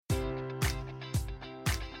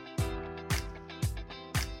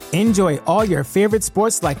Enjoy all your favorite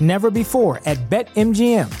sports like never before at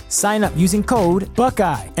BetMGM. Sign up using code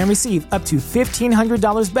Buckeye and receive up to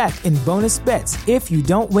 $1,500 back in bonus bets if you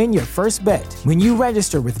don't win your first bet. When you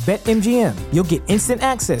register with BetMGM, you'll get instant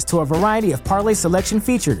access to a variety of parlay selection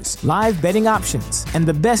features, live betting options, and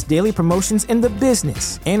the best daily promotions in the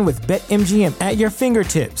business. And with BetMGM at your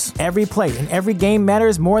fingertips, every play and every game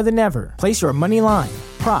matters more than ever. Place your money line,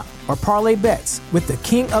 prop, or parlay bets with the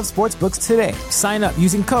king of sportsbooks today. Sign up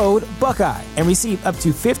using code Buckeye and receive up to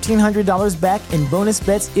 $1,500 back in bonus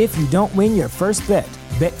bets if you don't win your first bet.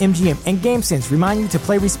 BetMGM and GameSense remind you to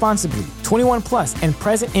play responsibly. 21 plus and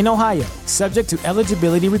present in Ohio, subject to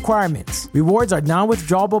eligibility requirements. Rewards are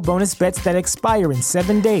non-withdrawable bonus bets that expire in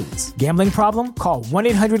 7 days. Gambling problem? Call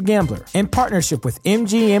 1-800-GAMBLER. In partnership with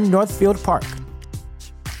MGM Northfield Park.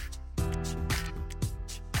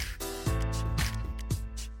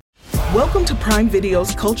 Welcome to Prime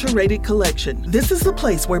Video's Culture-Rated Collection. This is the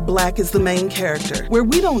place where Black is the main character, where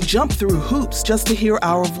we don't jump through hoops just to hear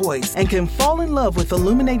our voice, and can fall in love with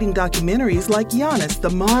illuminating documentaries like Giannis, The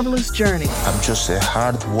Marvelous Journey. I'm just a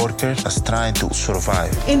hard worker that's trying to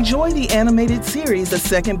survive. Enjoy the animated series, The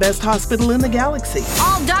Second Best Hospital in the Galaxy.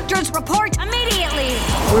 All doctors report immediately!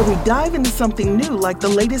 Where we dive into something new like the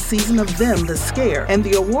latest season of Them, The Scare, and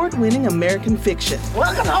the award-winning American Fiction.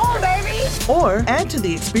 Welcome home, baby! Or add to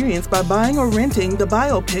the experience by buying or renting the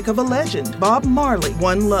biopic of a legend, Bob Marley,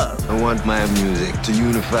 One Love. I want my music to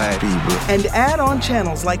unify people. And add on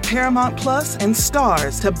channels like Paramount Plus and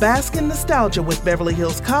Stars to bask in nostalgia with Beverly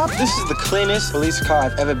Hills Cop. This is the cleanest police car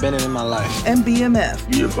I've ever been in my life. And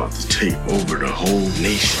BMF. You're about to take over the whole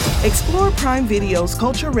nation. Explore Prime Video's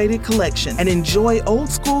Culture-Rated Collection and enjoy old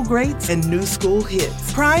school greats and new school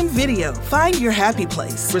hits. Prime Video. Find your happy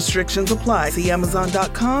place. Restrictions apply. See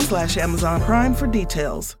Amazon.com/Amazon Prime for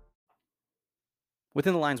details.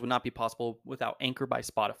 Within the Lines would not be possible without Anchor by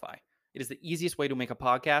Spotify. It is the easiest way to make a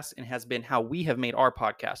podcast and has been how we have made our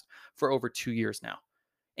podcast for over 2 years now.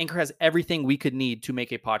 Anchor has everything we could need to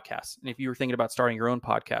make a podcast. And if you were thinking about starting your own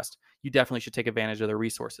podcast, you definitely should take advantage of their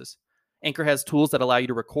resources. Anchor has tools that allow you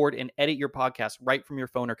to record and edit your podcast right from your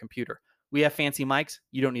phone or computer. We have fancy mics.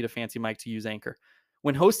 You don't need a fancy mic to use Anchor.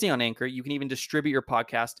 When hosting on Anchor, you can even distribute your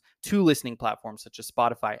podcast to listening platforms such as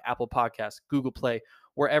Spotify, Apple Podcasts, Google Play,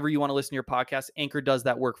 wherever you want to listen to your podcast. Anchor does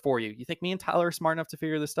that work for you. You think me and Tyler are smart enough to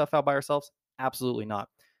figure this stuff out by ourselves? Absolutely not.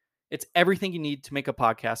 It's everything you need to make a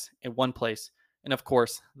podcast in one place. And of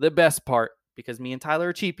course, the best part, because me and Tyler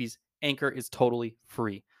are cheapies, Anchor is totally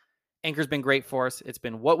free. Anchor's been great for us. It's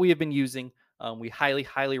been what we have been using. We highly,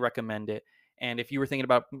 highly recommend it. And if you were thinking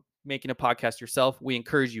about making a podcast yourself, we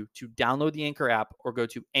encourage you to download the Anchor app or go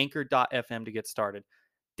to anchor.fm to get started.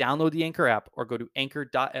 Download the Anchor app or go to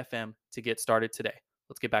anchor.fm to get started today.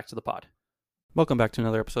 Let's get back to the pod. Welcome back to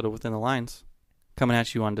another episode of Within the Lines. Coming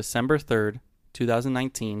at you on December 3rd,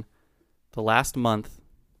 2019, the last month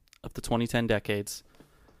of the 2010 decades.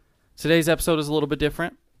 Today's episode is a little bit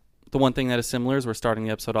different. The one thing that is similar is we're starting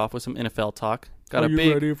the episode off with some NFL talk. Are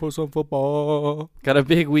you ready for some football? Got a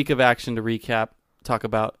big week of action to recap, talk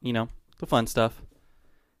about, the fun stuff.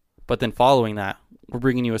 But then following that, we're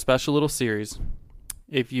bringing you a special little series.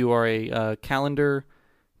 If you are a calendar,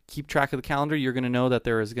 keep track of the calendar, you're going to know that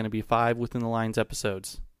there is going to be 5 Within the Lines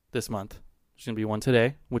episodes this month. There's going to be one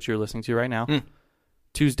today, which you're listening to right now.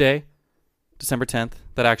 Tuesday, December 10th.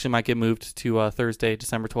 That actually might get moved to Thursday,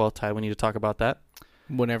 December 12th. Ty, we need to talk about that.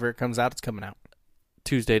 Whenever it comes out, it's coming out.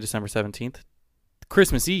 Tuesday, December 17th.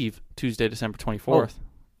 Christmas Eve, Tuesday, December 24th.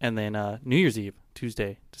 And then New Year's Eve,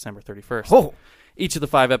 Tuesday, December 31st. Oh. Each of the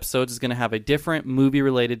 5 episodes is going to have a different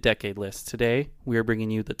movie-related decade list. Today, we are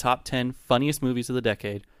bringing you the top 10 funniest movies of the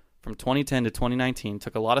decade from 2010 to 2019.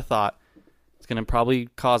 Took a lot of thought. It's going to probably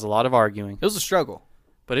cause a lot of arguing. It was a struggle.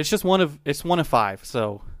 But it's just one of 5,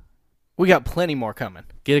 so we got plenty more coming.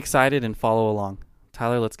 Get excited and follow along.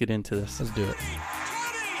 Tyler, let's get into this. Let's do it.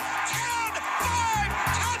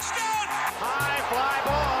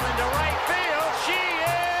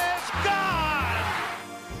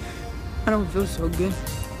 I don't feel so good.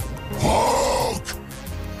 Hulk!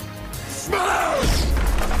 Smash!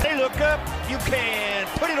 Hey, look up. You can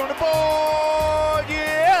put it on the board.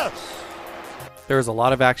 Yes! There is a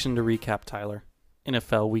lot of action to recap, Tyler.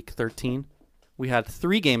 NFL Week 13. We had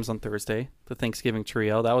 3 games on Thursday, the Thanksgiving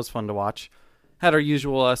trio. That was fun to watch. Had our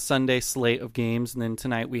usual Sunday slate of games, and then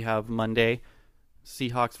tonight we have Monday,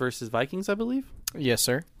 Seahawks versus Vikings, I believe. Yes,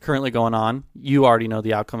 sir. Currently going on. You already know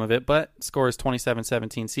the outcome of it, but score is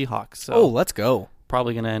 27-17 Seahawks. So let's go.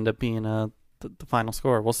 Probably going to end up being the final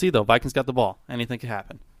score. We'll see, though. Vikings got the ball. Anything could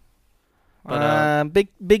happen. But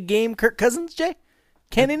big game, Kirk Cousins, Jay?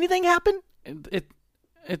 Can anything happen? It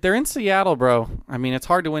They're in Seattle, bro. I mean, it's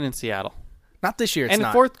hard to win in Seattle. Not this year, it's and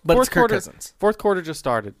not. Fourth it's Kirk quarter, Cousins. Fourth quarter just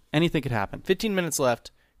started. Anything could happen. 15 minutes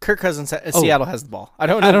left. Kirk Cousins, Seattle has the ball. I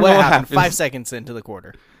don't know what happened 5 seconds into the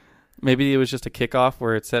quarter. Maybe it was just a kickoff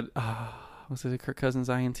where it said, was it a Kirk Cousins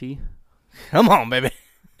INT? Come on, baby.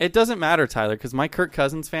 It doesn't matter, Tyler, because my Kirk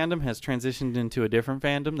Cousins fandom has transitioned into a different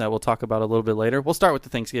fandom that we'll talk about a little bit later. We'll start with the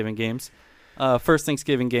Thanksgiving games. First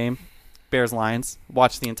Thanksgiving game, Bears-Lions.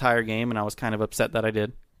 Watched the entire game, and I was kind of upset that I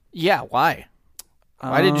did. Yeah, why?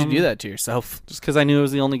 Why did you do that to yourself? Just because I knew it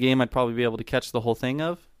was the only game I'd probably be able to catch the whole thing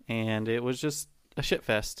of, and it was just a shit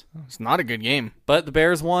fest. It's not a good game. But the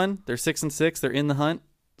Bears won. They're 6-6. They're in the hunt.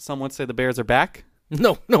 Some would say the Bears are back.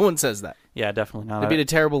 No one says that. Yeah, definitely not. They beat a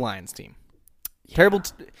terrible Lions team. Yeah.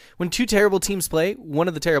 When two terrible teams play, one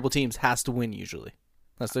of the terrible teams has to win usually.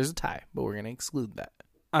 Unless there's a tie, but we're going to exclude that.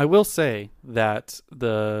 I will say that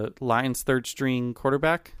the Lions' third-string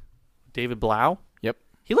quarterback, David Blau,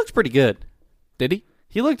 he looked pretty good. Did he?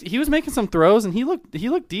 He was making some throws, and he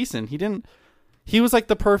looked decent. He was like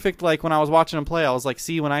the perfect, like when I was watching him play, I was like,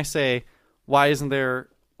 see, when I say, why isn't there,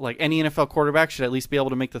 like any NFL quarterback should at least be able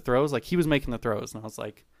to make the throws? Like he was making the throws, and I was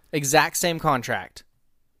like. Exact same contract.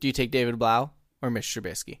 Do you take David Blau or Mitch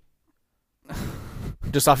Trubisky?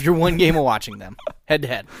 Just off your one game of watching them, head to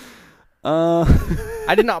head.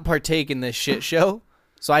 I did not partake in this shit show,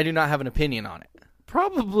 so I do not have an opinion on it.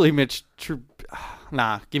 Probably Mitch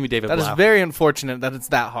Nah, give me David Blau. That is very unfortunate that it's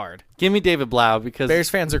that hard. Give me David Blau because Bears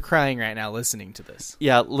fans are crying right now listening to this.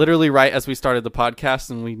 Yeah, literally right as we started the podcast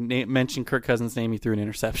and we mentioned Kirk Cousins' name, he threw an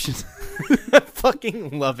interception. I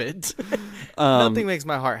fucking love it. Nothing makes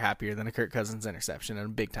my heart happier than a Kirk Cousins interception in a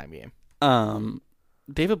big-time game.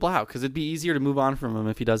 David Blau, because it'd be easier to move on from him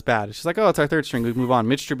if he does bad. It's just like, oh, it's our third string. We move on.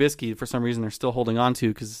 Mitch Trubisky, for some reason, they're still holding on to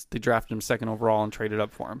because they drafted him second overall and traded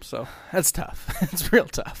up for him. So that's tough. It's real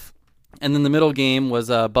tough. And then the middle game was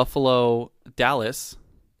Buffalo-Dallas,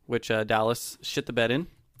 which Dallas shit the bed in.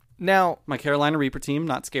 Now, my Carolina Reaper team,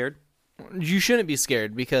 not scared. You shouldn't be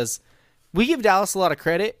scared because we give Dallas a lot of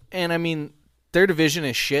credit, and I mean, their division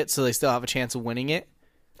is shit, so they still have a chance of winning it.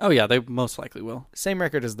 Oh, yeah, they most likely will. Same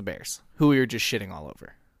record as the Bears, who we were just shitting all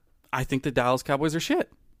over. I think the Dallas Cowboys are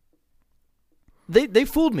shit. They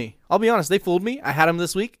fooled me. I'll be honest, they fooled me. I had them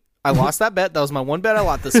this week. I lost that bet. That was my one bet I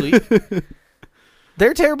lost this week.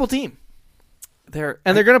 They're a terrible team. They're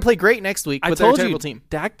going to play great next week, but they're a terrible team.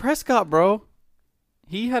 Dak Prescott, bro,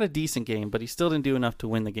 he had a decent game, but he still didn't do enough to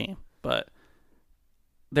win the game. But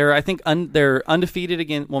they're, I think, they're undefeated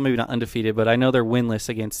against, well, maybe not undefeated, but I know they're winless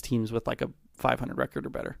against teams with like a 500 record or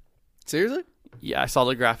better. Seriously? Yeah, I saw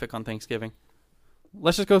the graphic on Thanksgiving.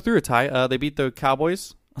 Let's just go through it, Ty. They beat the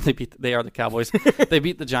Cowboys. They are the Cowboys. They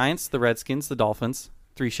beat the Giants, the Redskins, the Dolphins.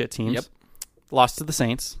 3 shit teams. Yep. Lost to the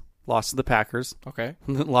Saints. Lost to the Packers. Okay.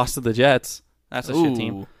 Lost to the Jets. That's a shit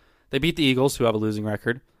team. They beat the Eagles, who have a losing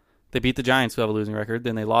record. They beat the Giants, who have a losing record.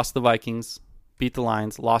 Then they lost to the Vikings, beat the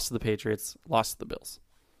Lions, lost to the Patriots, lost to the Bills.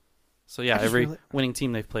 So, yeah, every winning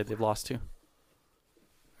team they've played, they've lost to. I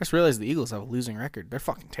just realized the Eagles have a losing record. They're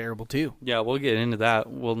fucking terrible, too. Yeah, we'll get into that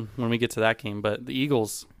when we get to that game. But the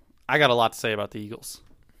Eagles, I got a lot to say about the Eagles.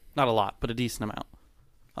 Not a lot, but a decent amount.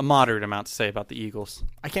 A moderate amount to say about the Eagles.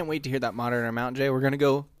 I can't wait to hear that moderate amount, Jay. We're going to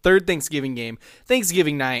go third Thanksgiving game.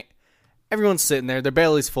 Thanksgiving night. Everyone's sitting there. Their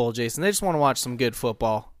belly's full, Jason. They just want to watch some good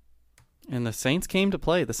football. And the Saints came to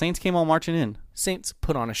play. The Saints came all marching in. Saints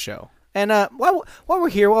put on a show. And while we're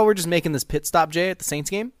here, while we're just making this pit stop, Jay, at the Saints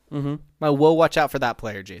game, we'll watch out for that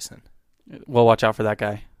player, Jason. We'll watch out for that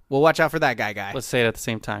guy. We'll watch out for that guy. Let's say it at the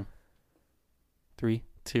same time. 3,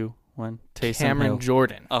 2, 1. Taysom Cameron Hill.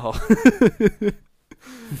 Jordan. Oh.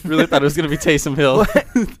 Really thought it was going to be Taysom Hill.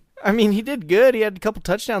 I mean, he did good. He had a couple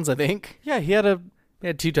touchdowns, I think. Yeah, he had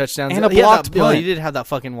 2 touchdowns. And a blocked punt. He did have that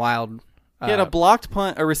fucking wild. He had a blocked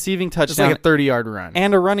punt, a receiving touchdown. Just like a 30-yard run.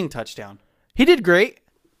 And a running touchdown. He did great.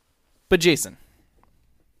 But, Jason,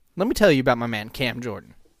 let me tell you about my man, Cam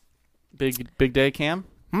Jordan. Big day, Cam?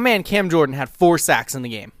 My man, Cam Jordan, had 4 sacks in the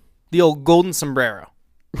game. The old golden sombrero.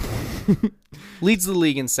 Leads the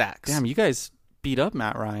league in sacks. Damn, you guys beat up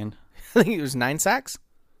Matt Ryan. I think it was 9 sacks.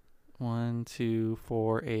 1, 2,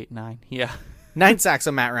 4, 8, 9. Yeah. 9 sacks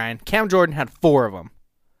on Matt Ryan. Cam Jordan had 4 of them.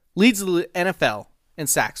 Leads the NFL in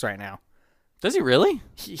sacks right now. Does he really?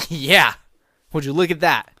 Yeah. Would you look at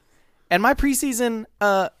that? And my preseason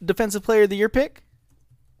Defensive Player of the Year pick,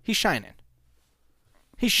 he's shining.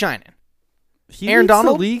 He's shining. Aaron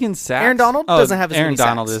Donald, the league in sacks. Aaron Donald doesn't have as many sacks.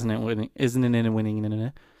 Aaron Donald isn't in a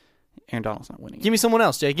winning. Aaron Donald's not winning. Give me someone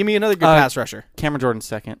else, Jay. Give me another good pass rusher. Cameron Jordan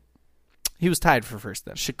second. He was tied for first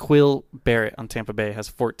then. Shaquille Barrett on Tampa Bay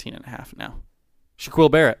has 14.5 now.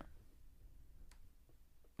 Shaquille Barrett.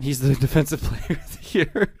 He's the defensive player of the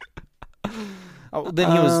year.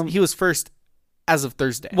 Then he was first as of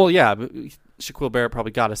Thursday. Well, yeah, but Shaquille Barrett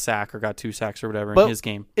probably got a sack or got 2 sacks or whatever in his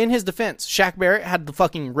game. In his defense, Shaq Barrett had the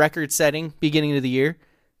fucking record-setting beginning of the year.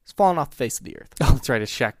 He's fallen off the face of the earth. Oh, that's right.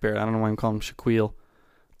 It's Shaq Barrett. I don't know why I'm calling him Shaquille.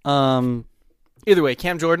 Either way,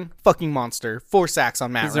 Cam Jordan, fucking monster. 4 sacks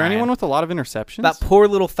on Matt Ryan. Is there anyone with a lot of interceptions? That poor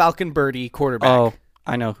little Falcon Birdie quarterback. Oh,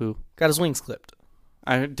 I know who. Got his wings clipped.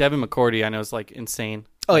 Devin McCourty, I know, is like insane.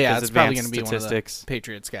 Oh, yeah, it's probably going to be one of the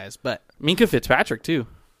Patriots guys. But Minkah Fitzpatrick, too.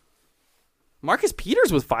 Marcus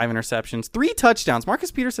Peters with 5 interceptions, 3 touchdowns.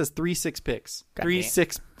 Marcus Peters has 3 6 picks. 3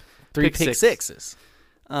 pick sixes.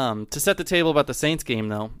 To set the table about the Saints game,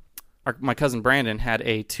 though, my cousin Brandon had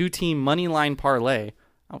a 2-team money line parlay.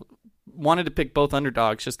 I wanted to pick both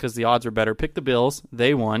underdogs just because the odds were better. Picked the Bills,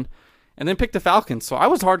 they won, and then picked the Falcons. So I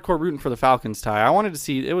was hardcore rooting for the Falcons, Ty. I wanted to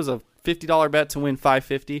see, it was a $50 bet to win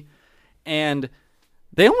 $550, and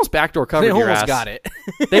they almost backdoor covered your ass. They almost got it.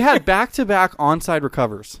 They had back-to-back onside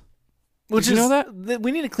recovers. Did you know that?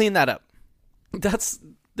 We need to clean that up.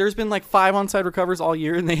 There's been like 5 onside recovers all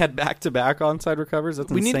year, and they had back-to-back onside recovers.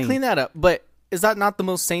 That's insane. We need to clean that up. But is that not the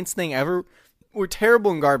most Saints thing ever? We're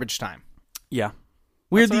terrible in garbage time. Yeah.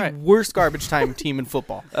 We're the worst garbage time team in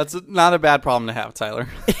football. That's not a bad problem to have, Tyler.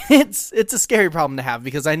 It's a scary problem to have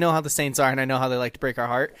because I know how the Saints are, and I know how they like to break our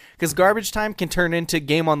heart. Because garbage time can turn into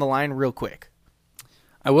game on the line real quick.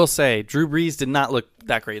 I will say, Drew Brees did not look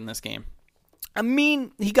that great in this game. I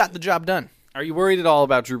mean, he got the job done. Are you worried at all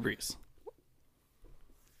about Drew Brees?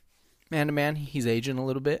 Man to man, he's aging a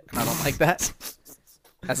little bit, and I don't like that.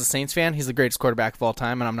 As a Saints fan, he's the greatest quarterback of all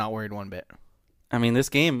time, and I'm not worried one bit. I mean, this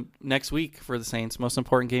game next week for the Saints, most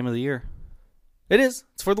important game of the year. It is.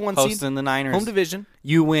 It's for the 1 seed. Hosting the Niners. Home division.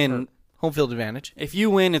 You win. Home field advantage. If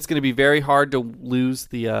you win, it's going to be very hard to lose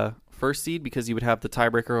the first seed because you would have the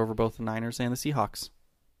tiebreaker over both the Niners and the Seahawks.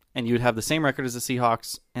 And you would have the same record as the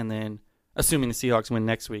Seahawks, and then assuming the Seahawks win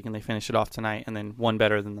next week and they finish it off tonight, and then one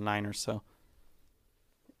better than the Niners. So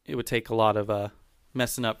it would take a lot of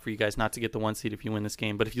messing up for you guys not to get the 1 seed if you win this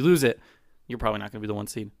game. But if you lose it, you're probably not going to be the 1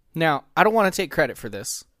 seed. Now, I don't want to take credit for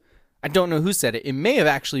this. I don't know who said it. It may have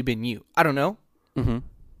actually been you. I don't know. Mm-hmm.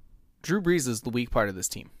 Drew Brees is the weak part of this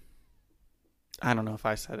team. I don't know if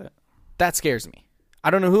I said it. That scares me. I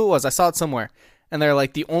don't know who it was. I saw it somewhere. And they're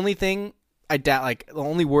like, the only thing the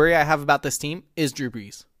only worry I have about this team is Drew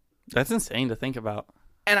Brees. That's insane to think about.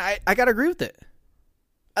 And I got to agree with it.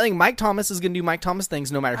 I think Mike Thomas is going to do Mike Thomas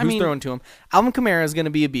things no matter who's throwing to him. Alvin Kamara is going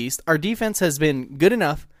to be a beast. Our defense has been good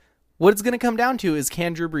enough. What it's going to come down to is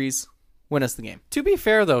can Drew Brees win us the game? To be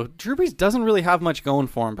fair, though, Drew Brees doesn't really have much going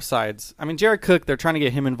for him besides. I mean, Jared Cook, they're trying to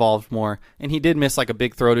get him involved more. And he did miss like a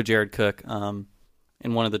big throw to Jared Cook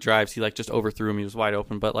in one of the drives. He just overthrew him. He was wide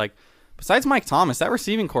open. But besides Mike Thomas, that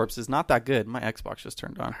receiving corps is not that good. My Xbox just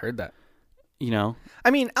turned on. I heard that.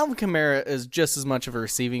 I mean, Alvin Kamara is just as much of a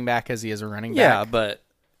receiving back as he is a running back. Yeah, but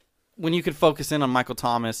when you could focus in on Michael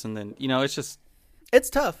Thomas and then, it's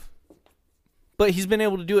tough. But he's been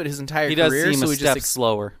able to do it his entire career. He does seem a step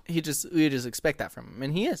slower. We just expect that from him.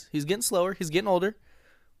 And he is. He's getting slower. He's getting older,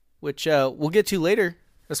 which we'll get to later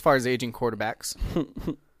as far as aging quarterbacks.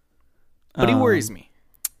 But he worries me.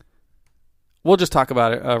 We'll just talk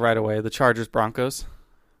about it right away. The Chargers-Broncos.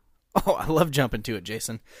 Oh, I love jumping to it,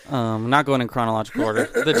 Jason. Not going in chronological order.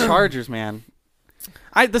 The Chargers, man.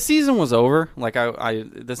 The season was over.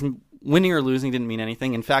 This winning or losing didn't mean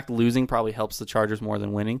anything. In fact, losing probably helps the Chargers more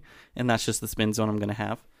than winning, and that's just the spin zone I'm going to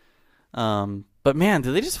have. But man,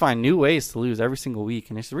 do they just find new ways to lose every single week,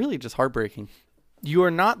 and it's really just heartbreaking. You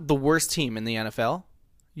are not the worst team in the NFL.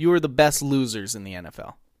 You are the best losers in the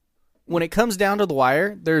NFL. When it comes down to the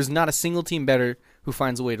wire, there's not a single team better who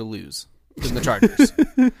finds a way to lose than the Chargers.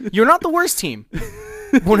 You're not the worst team.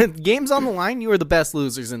 When the game's on the line, you are the best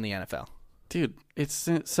losers in the NFL. Dude,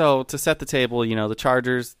 so to set the table,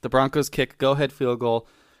 the Broncos kick go-ahead field goal.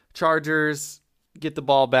 Chargers get the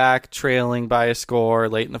ball back, trailing by a score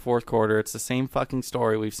late in the fourth quarter. It's the same fucking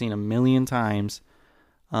story we've seen a million times.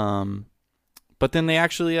 But then they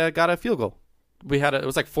actually got a field goal. It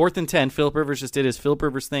was like 4th and 10. Phillip Rivers just did his Phillip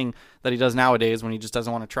Rivers thing that he does nowadays when he just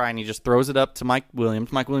doesn't want to try, and he just throws it up to Mike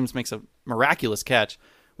Williams. Mike Williams makes a miraculous catch.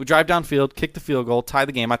 We drive downfield, kick the field goal, tie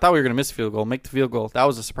the game. I thought we were going to miss a field goal, make the field goal. That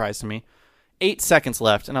was a surprise to me. 8 seconds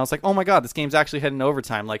left, and I was like, oh my God, this game's actually heading to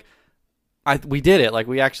overtime. We did it.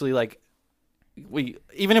 We actually,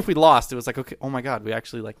 even if we lost, it was like, okay, oh my God, we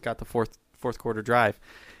actually, got the fourth quarter drive.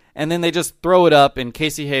 And then they just throw it up, and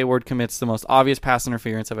Casey Hayward commits the most obvious pass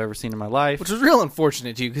interference I've ever seen in my life. Which was real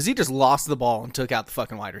unfortunate, too, because he just lost the ball and took out the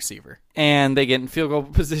fucking wide receiver. And they get in field goal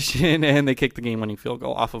position, and they kick the game-winning field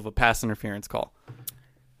goal off of a pass interference call.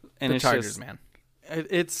 And the Chargers, man.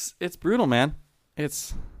 It's brutal, man.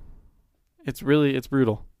 It's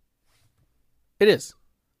brutal. It is.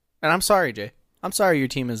 And I'm sorry, Jay. I'm sorry your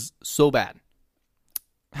team is so bad.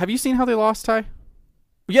 Have you seen how they lost, Ty?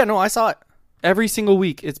 Yeah, no, I saw it. Every single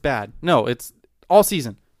week, it's bad. No, it's all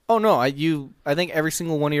season. Oh, no, I think every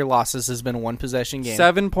single one of your losses has been a one-possession game.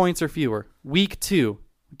 7 points or fewer. Week 2,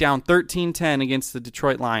 down 13-10 against the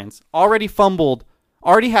Detroit Lions. Already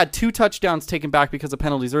had 2 touchdowns taken back because of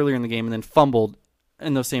penalties earlier in the game and then fumbled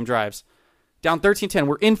in those same drives. Down 13-10.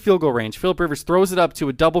 We're in field goal range. Phillip Rivers throws it up to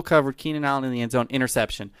a double-covered Keenan Allen in the end zone.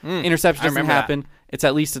 Interception. Interception doesn't happen. It's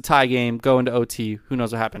at least a tie game. Go into OT. Who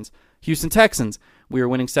knows what happens. Houston Texans. We were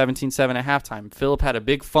winning 17-7 at halftime. Phillip had a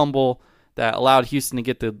big fumble that allowed Houston to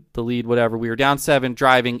get the lead, whatever. We were down 7,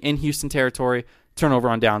 driving in Houston territory. Turnover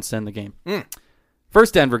on downs to end the game.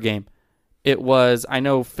 First Denver game. It was, I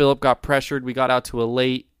know Phillip got pressured. We got out to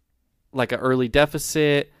an early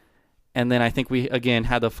deficit. And then I think we, again,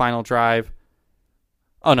 had the final drive.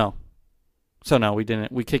 Oh, no. So, no, we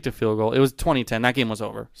didn't. We kicked a field goal. It was 20-10. That game was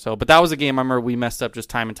over. But that was a game I remember we messed up just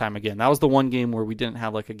time and time again. That was the one game where we didn't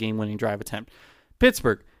have a game-winning drive attempt.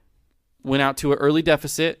 Pittsburgh went out to an early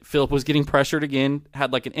deficit. Phillip was getting pressured again.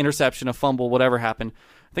 Had an interception, a fumble, whatever happened.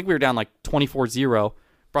 I think we were down 24-0.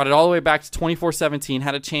 Brought it all the way back to 24-17.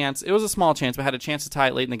 Had a chance. It was a small chance, but had a chance to tie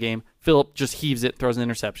it late in the game. Phillip just heaves it, throws an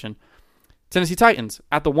interception. Tennessee Titans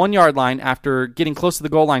at the 1 yard line after getting close to the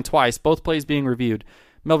goal line twice, both plays being reviewed.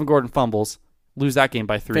 Melvin Gordon fumbles. Lose that game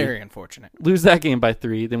by 3. Very unfortunate. Lose that game by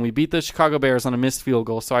 3. Then we beat the Chicago Bears on a missed field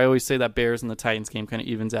goal. So I always say that Bears and the Titans game kind of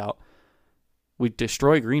evens out. We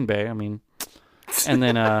destroy Green Bay. And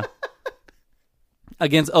then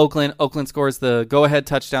against Oakland scores the go-ahead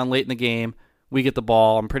touchdown late in the game. We get the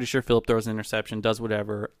ball. I'm pretty sure Phillip throws an interception, does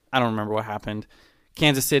whatever. I don't remember what happened.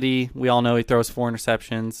 Kansas City, we all know he throws 4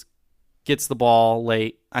 interceptions, gets the ball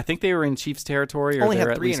late. I think they were in Chiefs territory, or only they were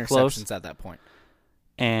had at 3 least interceptions close. at that point.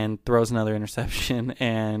 And throws another interception,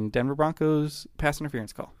 and Denver Broncos pass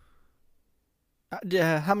interference call.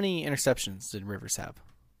 How many interceptions did Rivers have?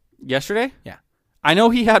 Yesterday? Yeah. I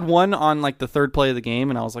know he had one on the third play of the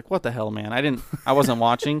game, and I was like, what the hell, man? I wasn't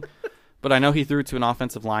watching, but I know he threw it to an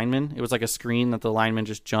offensive lineman. It was a screen that the lineman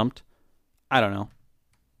just jumped. I don't know.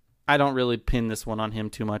 I don't really pin this one on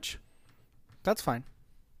him too much. That's fine.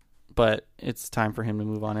 But it's time for him to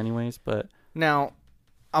move on anyways. But now,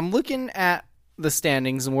 I'm looking at the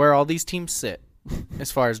standings and where all these teams sit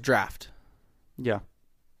as far as draft. Yeah.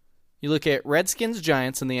 You look at Redskins,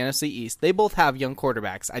 Giants in the NFC East. They both have young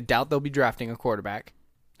quarterbacks. I doubt they'll be drafting a quarterback.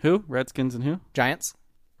 Who? Redskins and who? Giants.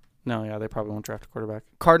 No, yeah, they probably won't draft a quarterback.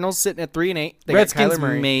 Cardinals sitting at 3-8. They Redskins got Kyler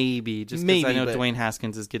Murray. maybe, just because I know but Dwayne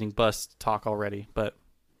Haskins is getting bust talk already, but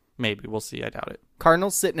maybe. We'll see. I doubt it.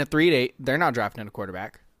 Cardinals sitting at 3-8. They're not drafting a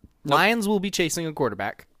quarterback. Nope. Lions will be chasing a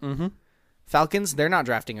quarterback. Mm-hmm. Falcons, they're not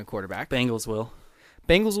drafting a quarterback. Bengals will.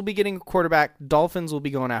 Bengals will be getting a quarterback. Dolphins will be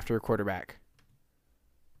going after a quarterback.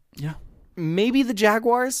 Yeah. Maybe the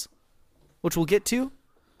Jaguars, which we'll get to.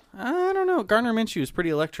 I don't know. Gardner Minshew is pretty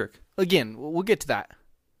electric. Again, we'll get to that.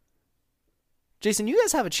 Jason, you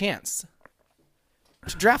guys have a chance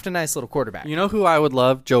to draft a nice little quarterback. You know who I would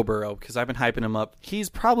love? Joe Burrow, because I've been hyping him up. He's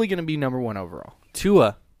probably going to be number 1 overall.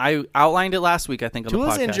 Tua. I outlined it last week, I think, on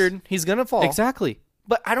Tua's the podcast. injured. He's going to fall. Exactly.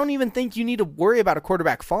 But I don't even think you need to worry about a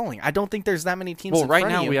quarterback falling. I don't think there's that many teams in front of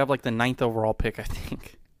you. Well, right now we have the 9th overall pick, I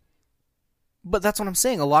think. But that's what I'm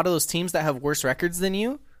saying. A lot of those teams that have worse records than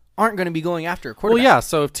you aren't going to be going after a quarterback. Well, yeah.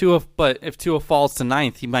 So if Tua falls to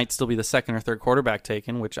 9th, he might still be the 2nd or 3rd quarterback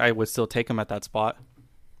taken, which I would still take him at that spot.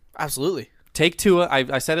 Absolutely. Take Tua.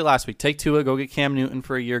 I said it last week. Take Tua. Go get Cam Newton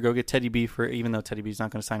for a year. Go get Teddy B even though Teddy B's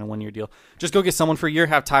not going to sign a 1-year deal. Just go get someone for a year.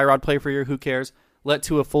 Have Tyrod play for a year. Who cares? Let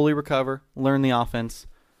Tua fully recover. Learn the offense.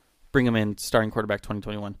 Bring him in starting quarterback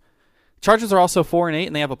 2021. Chargers are also 4-8,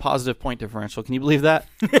 and they have a positive point differential. Can you believe that?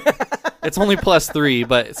 It's only +3,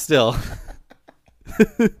 but still.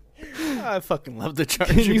 I fucking love the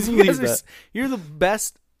Chargers. You're the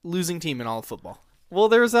best losing team in all of football. Well,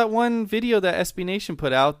 there was that one video that SB Nation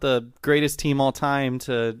put out, the greatest team all time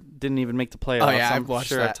didn't even make the playoffs. Oh, yeah, I'm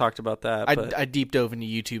sure that. I talked about that. I deep dove into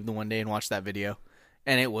YouTube the one day and watched that video,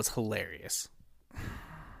 and it was hilarious.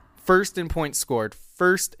 First in points scored,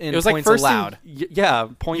 first in points allowed.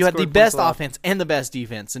 Points. You had the best offense and the best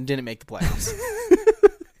defense and didn't make the playoffs.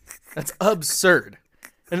 That's absurd.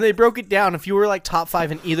 And they broke it down. If you were top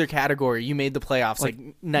 5 in either category, you made the playoffs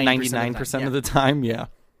 99% of the time. Yeah.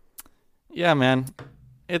 Yeah, man.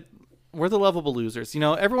 We're the lovable losers.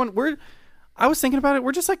 I was thinking about it.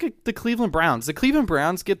 We're just like the Cleveland Browns. The Cleveland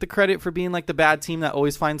Browns get the credit for being the bad team that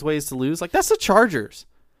always finds ways to lose. That's the Chargers.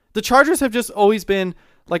 The Chargers have just always been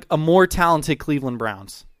a more talented Cleveland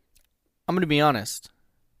Browns. I'm going to be honest.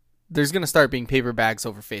 There's going to start being paper bags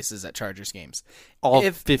over faces at Chargers games. All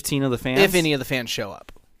 15 of the fans? If any of the fans show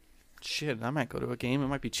up. Shit, I might go to a game. It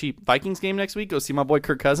might be cheap. Vikings game next week. Go see my boy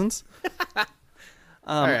Kirk Cousins.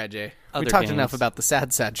 All right, Jay. We talked enough about the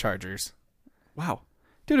sad Chargers. Wow.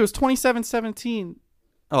 Dude, it was 27-17.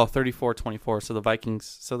 Oh, 34-24. So the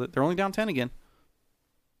Vikings, they're only down 10 again.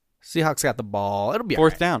 Seahawks got the ball. It'll be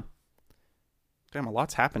fourth down. Damn, a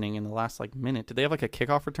lot's happening in the last minute. Did they have a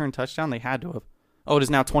kickoff return touchdown? They had to have. Oh, it is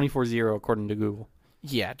now 24-0 according to Google.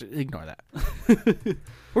 Yeah, ignore that.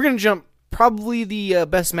 We're going to jump probably the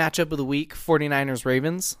best matchup of the week,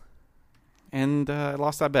 49ers-Ravens. And I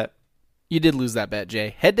lost that bet. You did lose that bet,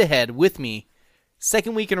 Jay. Head-to-head with me.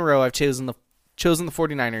 Second week in a row, I've chosen the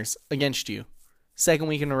 49ers against you. Second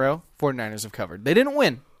week in a row, 49ers have covered. They didn't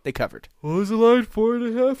win. They covered. What was the line?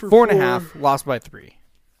 4.5 or 4.5, lost by 3.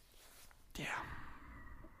 Yeah.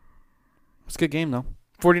 It's a good game, though.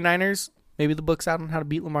 49ers, maybe the book's out on how to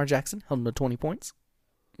beat Lamar Jackson. Held him to 20 points.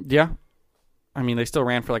 Yeah. I mean, they still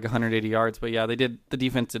ran for 180 yards, but yeah, they did. The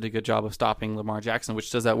defense did a good job of stopping Lamar Jackson,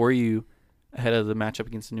 which does that worry you ahead of the matchup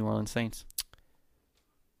against the New Orleans Saints?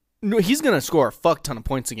 No, he's going to score a fuck ton of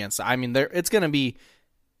points against. I mean, it's going to be...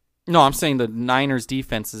 No, I'm saying the Niners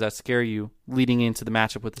defense, does that scare you leading into the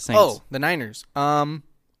matchup with the Saints? Oh, the Niners.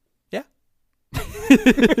 Yeah.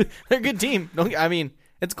 They're a good team.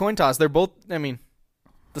 It's a coin toss. They're both, the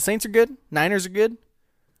Saints are good. Niners are good.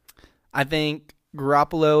 I think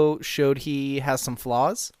Garoppolo showed he has some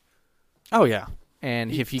flaws. Oh, yeah.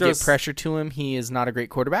 And if you get pressure to him, he is not a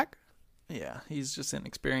great quarterback. Yeah, he's just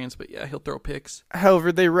inexperienced, but yeah, he'll throw picks.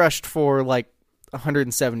 However, they rushed for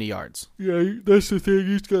 170 yards. Yeah, that's the thing.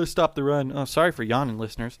 He's got to stop the run. Oh, sorry for yawning,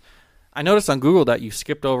 listeners. I noticed on Google that you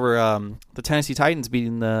skipped over the Tennessee Titans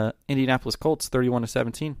beating the Indianapolis Colts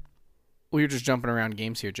 31-17. Well, you're just jumping around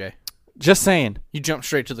games here, Jay. Just saying. You jumped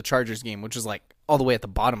straight to the Chargers game, which is all the way at the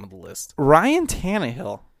bottom of the list. Ryan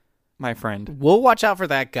Tannehill, my friend. We'll watch out for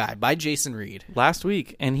that guy by Jason Reed. Last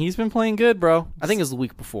week, and he's been playing good, bro. I think it was the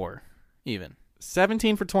week before, even.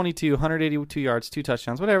 17 for 22, 182 yards, 2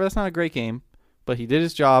 touchdowns. Whatever, that's not a great game, but he did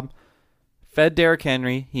his job. Fed Derrick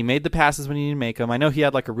Henry. He made the passes when he needed to make them. I know he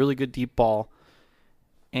had a really good deep ball.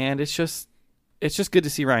 And it's just good to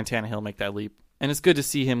see Ryan Tannehill make that leap. And it's good to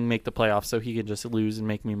see him make the playoffs so he can just lose and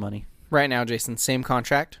make me money. Right now, Jason, same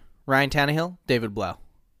contract. Ryan Tannehill, David Blau.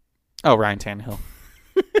 Oh, Ryan Tannehill.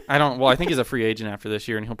 I think he's a free agent after this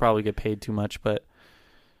year, and he'll probably get paid too much, but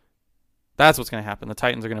that's what's going to happen. The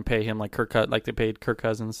Titans are going to pay him like they paid Kirk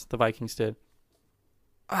Cousins, the Vikings did.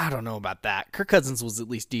 I don't know about that. Kirk Cousins was at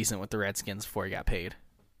least decent with the Redskins before he got paid.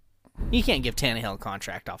 You can't give Tannehill a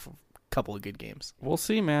contract off of a couple of good games. We'll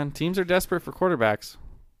see, man. Teams are desperate for quarterbacks.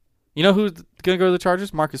 You know who's going to go to the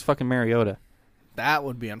Chargers? Marcus fucking Mariota. That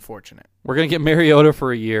would be unfortunate. We're going to get Mariota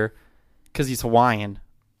for a year because he's Hawaiian.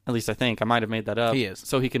 At least I think. I might have made that up. He is.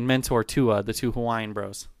 So he can mentor Tua, the 2 Hawaiian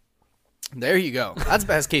bros. There you go. That's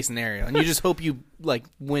best case scenario. And you just hope you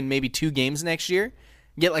win maybe 2 games next year.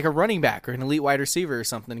 Get a running back or an elite wide receiver or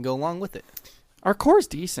something and go along with it. Our core's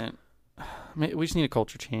decent. We just need a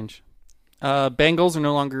culture change. Bengals are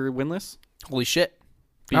no longer winless. Holy shit!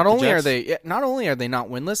 Not only are they not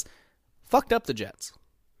winless, fucked up the Jets.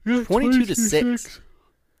 22-6.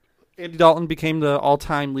 Andy Dalton became the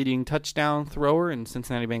all-time leading touchdown thrower in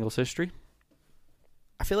Cincinnati Bengals history.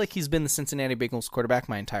 I feel like he's been the Cincinnati Bengals quarterback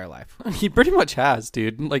my entire life. He pretty much has,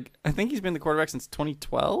 dude. I think he's been the quarterback since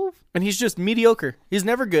 2012. And he's just mediocre. He's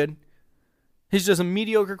never good. He's just a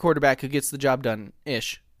mediocre quarterback who gets the job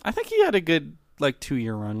done-ish. I think he had a good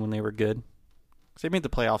 2-year run when they were good. Because they made the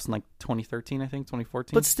playoffs in 2013, I think,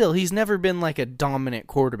 2014. But still, he's never been a dominant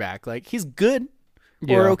quarterback. He's good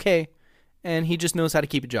or okay, and he just knows how to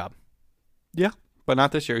keep a job. Yeah, but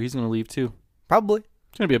not this year. He's going to leave too. Probably.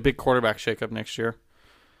 It's going to be a big quarterback shakeup next year.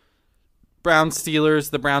 Browns, Steelers,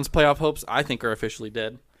 the Browns' playoff hopes, I think, are officially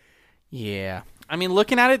dead. Yeah. I mean,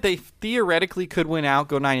 looking at it, they theoretically could win out,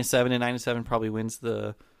 go 9-7, and 9-7 probably wins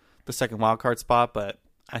the second wild card spot, but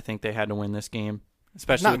I think they had to win this game,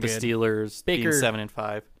 especially with the Steelers being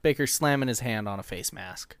 7-5. Baker slamming his hand on a face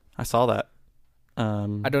mask. I saw that.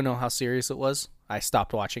 I don't know how serious it was. I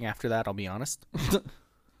stopped watching after that, I'll be honest.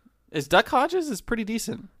 Duck Hodges is pretty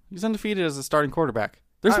decent. He's undefeated as a starting quarterback.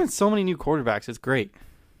 There's been so many new quarterbacks. It's great.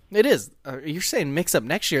 It is. You're saying mix-up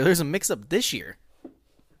next year. There's a mix-up this year.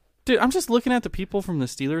 Dude, I'm just looking at the people from the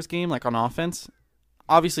Steelers game, on offense.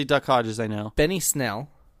 Obviously, Duck Hodges, I know. Benny Snell.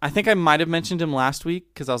 I think I might have mentioned him last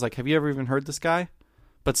week because I was like, have you ever even heard this guy?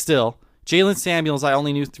 But still, Jalen Samuels, I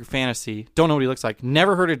only knew through fantasy. Don't know what he looks like.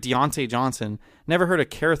 Never heard of Deontay Johnson. Never heard of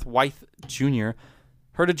Kareth White Jr.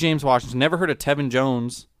 Heard of James Washington. Never heard of Tevin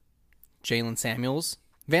Jones. Jalen Samuels.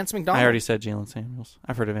 Vance McDonald. I already said Jalen Samuels.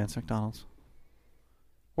 I've heard of Vance McDonald's.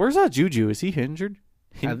 Where's Juju? Is he injured?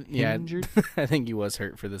 Injured? I think he was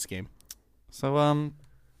hurt for this game. So,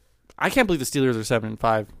 I can't believe the Steelers are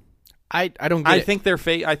 7-5. I don't get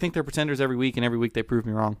it. I think they're pretenders every week, and every week they prove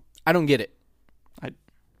me wrong. I don't get it.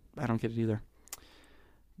 I don't get it either.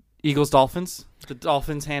 Eagles-Dolphins. The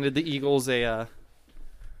Dolphins handed the Eagles their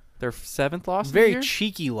 7th loss. Very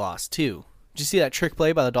cheeky loss, too. Did you see that trick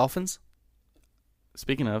play by the Dolphins?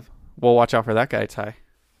 Speaking of, we'll watch out for that guy, Ty.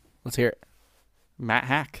 Let's hear it. Matt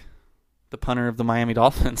Hack, the punter of the Miami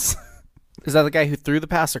Dolphins. Is that the guy who threw the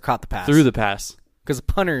pass or caught the pass? Threw the pass. Because the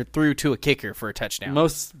punter threw to a kicker for a touchdown.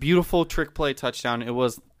 Most beautiful trick play touchdown. It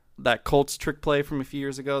was that Colts trick play from a few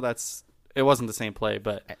years ago. It wasn't the same play,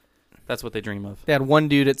 but that's what they dream of. They had one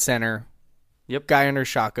dude at center, yep, guy under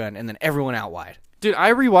shotgun, and then everyone out wide. Dude,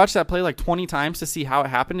 I rewatched that play like 20 times to see how it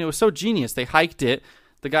happened. It was so genius. They hiked it.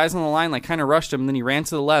 The guys on the line like kind of rushed him, and then he ran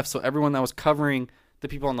to the left, so everyone that was covering the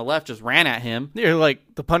people on the left just ran at him. They're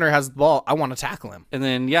like, the punter has the ball. I want to tackle him. And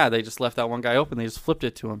then, yeah, they just left that one guy open. They just flipped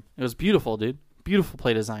it to him. It was beautiful, dude. Beautiful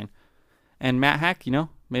play design. And Matt Hack,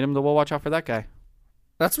 made him the well, watch out for that guy.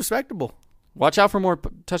 That's respectable. Watch out for more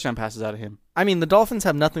touchdown passes out of him. I mean, the Dolphins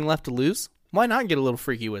have nothing left to lose. Why not get a little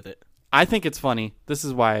freaky with it? I think it's funny. This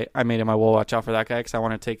is why I made it my well, watch out for that guy, because I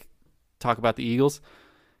want to talk about the Eagles.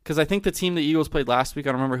 Because I think the team the Eagles played last week,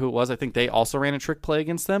 I don't remember who it was, I think they also ran a trick play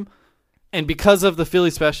against them. And because of the Philly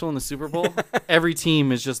special in the Super Bowl, every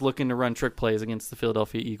team is just looking to run trick plays against the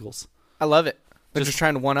Philadelphia Eagles. I love it. They're just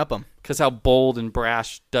trying to one-up them. Because how bold and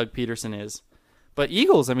brash Doug Peterson is. But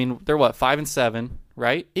Eagles, I mean, they're what, 5-7,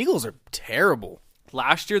 right? Eagles are terrible.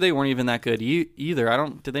 Last year, they weren't even that good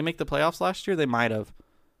either. Did they make the playoffs last year? They might have.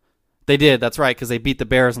 They did, that's right, because they beat the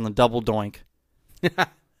Bears on the double doink.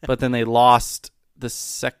 But then they lost the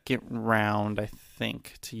second round, I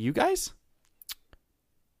think, to you guys?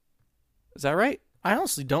 Is that right? I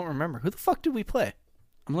honestly don't remember. Who the fuck did we play?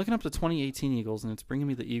 I'm looking up the 2018 Eagles, and it's bringing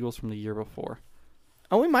me the Eagles from the year before.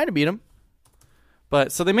 Oh, we might have beat them.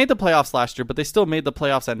 But so they made the playoffs last year, but they still made the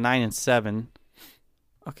playoffs at 9-7.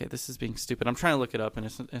 Okay, this is being stupid. I'm trying to look it up, and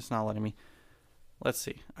it's not letting me. Let's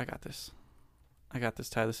see. I got this,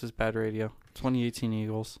 Ty. This is bad radio. 2018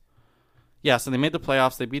 Eagles. Yeah, so they made the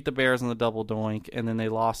playoffs. They beat the Bears on the double doink, and then they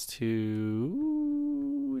lost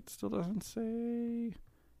to... It still doesn't say...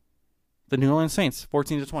 The New Orleans Saints,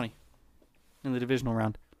 14-20 in the divisional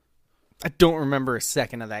round. I don't remember a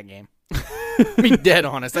second of that game. To be dead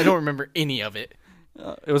honest, I don't remember any of it.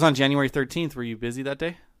 It was on January 13th. Were you busy that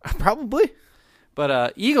day? Probably.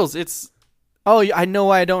 But Eagles, it's... Oh, I know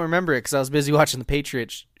why I don't remember it, because I was busy watching the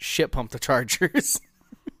Patriots shit pump the Chargers.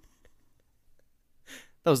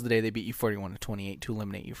 That was the day they beat you 41-28 to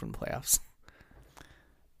eliminate you from the playoffs.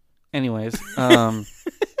 Anyways,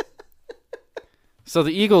 so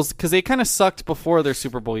the Eagles, because they kind of sucked before their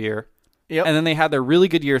Super Bowl year, yep, and then they had their really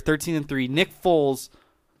good year, 13-3. Nick Foles,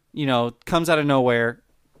 comes out of nowhere,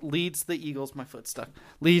 leads the Eagles. My foot's stuck.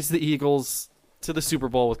 Leads the Eagles to the Super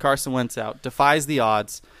Bowl with Carson Wentz out, defies the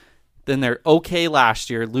odds. Then they're okay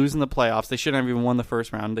last year, losing the playoffs. They shouldn't have even won the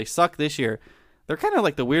first round. They suck this year. They're kind of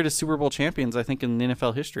like the weirdest Super Bowl champions, I think, in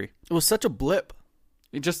NFL history. It was such a blip.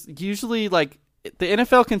 It just usually, like, the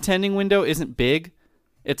NFL contending window isn't big.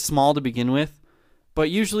 It's small to begin with. But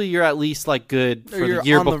usually you're at least, like, good for the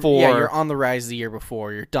year before. Yeah, you're on the rise the year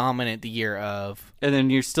before. You're dominant the year of. And then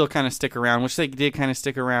you still kind of stick around, which they did kind of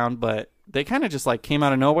stick around, but they kind of just, like, came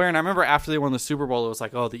out of nowhere. And I remember after they won the Super Bowl, it was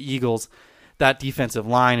like, oh, the Eagles, that defensive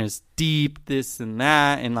line is deep, this and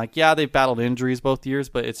that. And, like, yeah, they've battled injuries both years,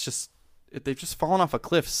 but it's just, they've just fallen off a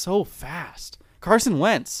cliff so fast. Carson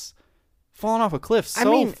Wentz, fallen off a cliff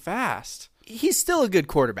so fast. He's still a good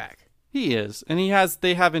quarterback. He is. And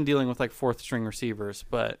they have been dealing with like fourth string receivers,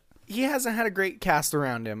 but he hasn't had a great cast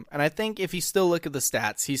around him. And I think if you still look at the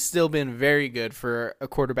stats, he's still been very good for a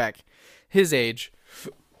quarterback his age.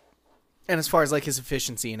 And as far as like his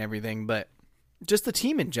efficiency and everything, but just the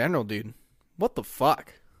team in general, dude. What the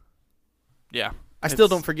fuck? Yeah. I still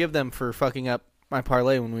don't forgive them for fucking up my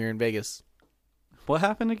parlay when we were in Vegas. What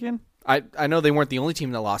happened again? I know they weren't the only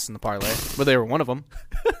team that lost in the parlay, but they were one of them.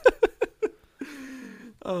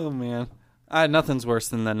 Oh, man. Nothing's worse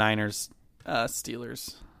than the Niners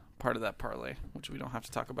Steelers part of that parlay, which we don't have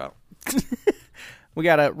to talk about. We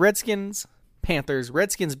got Redskins, Panthers.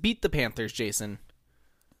 Redskins beat the Panthers, Jason.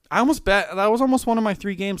 I almost bet. That was almost one of my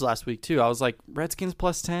 3 games last week, too. I was like, Redskins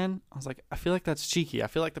plus 10. I was like, I feel like that's cheeky. I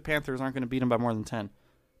feel like the Panthers aren't going to beat them by more than 10.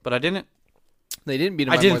 But I didn't. They didn't beat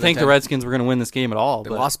them by more than 10. I didn't think the Redskins were going to win this game at all.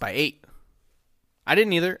 They lost by 8. I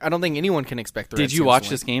didn't either. I don't think anyone can expect the Redskins to win. Did you watch to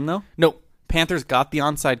this game, though? Nope. Panthers got the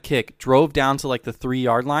onside kick, drove down to like the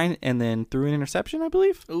 3-yard line, and then threw an interception, I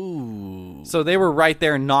believe. Ooh. So they were right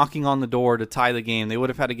there knocking on the door to tie the game. They would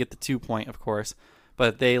have had to get the 2-point, of course,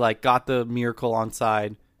 but they like got the miracle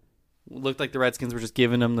onside. Looked like the Redskins were just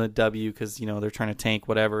giving them the W because, they're trying to tank,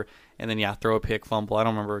 whatever. And then, throw a pick, fumble. I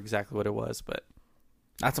don't remember exactly what it was, but...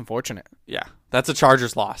 That's unfortunate. Yeah, that's a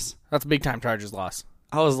Chargers loss. That's a big-time Chargers loss.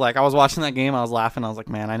 I was watching that game. I was laughing. I was like,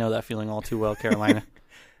 man, I know that feeling all too well, Carolina.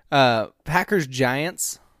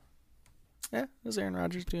 Packers-Giants. Yeah, was Aaron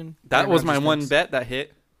Rodgers doing... That was my one bet that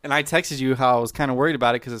hit. And I texted you how I was kind of worried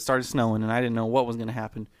about it because it started snowing, and I didn't know what was going to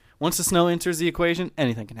happen. Once the snow enters the equation,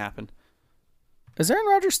 anything can happen. Is Aaron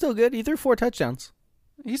Rodgers still good? He threw 4 touchdowns.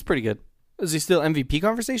 He's pretty good. Is he still MVP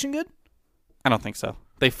conversation good? I don't think so.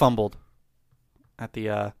 They fumbled at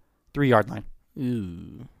the 3-yard line.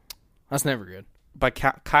 Ooh. That's never good. But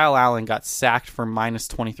Kyle Allen got sacked for minus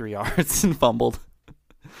 23 yards and fumbled.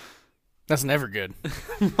 That's never good.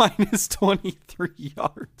 Minus 23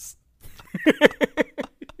 yards.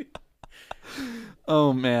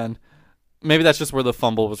 Oh, man. Maybe that's just where the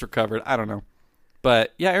fumble was recovered. I don't know.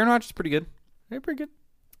 But, yeah, Aaron Rodgers is pretty good. They're pretty good.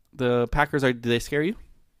 The Packers do they scare you?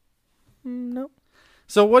 No.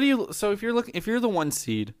 So if you're the 1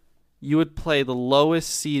 seed, you would play the lowest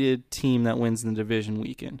seeded team that wins the division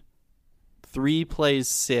weekend. 3 plays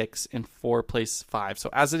 6 and 4 plays 5. So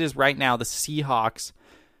as it is right now, the Seahawks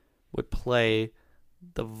would play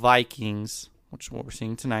the Vikings, which is what we're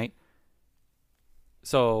seeing tonight.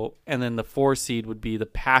 So, and then the 4 seed would be the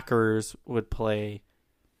Packers would play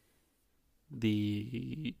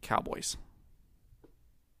the Cowboys.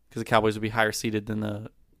 Because the Cowboys would be higher seeded than the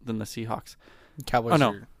Seahawks. Cowboys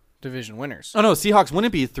are division winners. Oh, no, Seahawks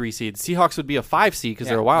wouldn't be a 3 seed. Seahawks would be a 5 seed because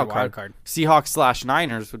they're a wild card. Seahawks /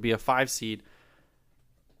 Niners would be a 5 seed.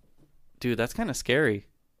 Dude, that's kind of scary.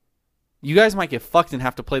 You guys might get fucked and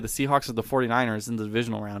have to play the Seahawks or the 49ers in the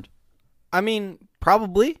divisional round. I mean,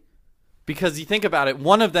 probably. Because you think about it,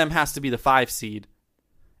 one of them has to be the 5 seed.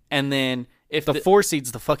 And then if the 4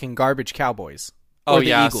 seed's the fucking garbage Cowboys. Oh,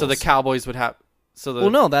 yeah, Eagles. So the Cowboys would have... So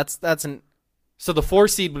the 4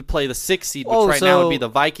 seed would play the 6 seed, which now would be the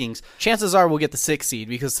Vikings. Chances are we'll get the 6 seed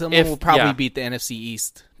because someone will probably beat the NFC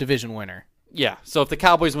East division winner. Yeah, so if the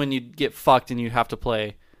Cowboys win, you'd get fucked and you'd have to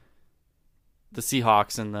play the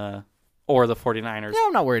Seahawks or the 49ers. Yeah,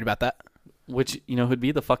 I'm not worried about that. Which, would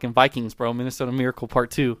be the fucking Vikings, bro. Minnesota Miracle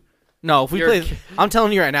Part 2. No, if we play... I'm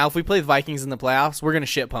telling you right now, if we play the Vikings in the playoffs, we're going to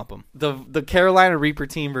shit pump them. The Carolina Reaper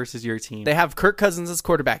team versus your team. They have Kirk Cousins as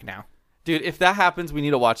quarterback now. Dude, if that happens, we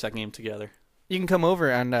need to watch that game together. You can come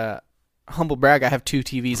over and humble brag. I have 2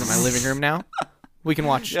 TVs in my living room now. We can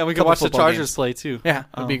watch. Yeah, we can watch the Chargers play too. Yeah,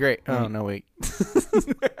 it'd be great. Oh no, wait.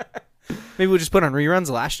 Maybe we'll just put on reruns of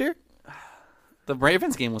last year. The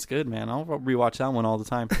Ravens game was good, man. I'll rewatch that one all the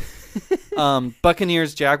time.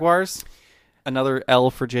 Buccaneers Jaguars, another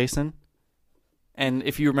L for Jason. And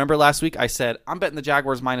if you remember last week, I said I'm betting the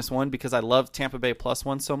Jaguars -1 because I love Tampa Bay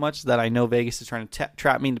 +1 so much that I know Vegas is trying to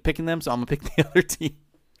trap me into picking them, so I'm gonna pick the other team.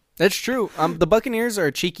 That's true. The Buccaneers are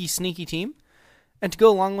a cheeky, sneaky team. And to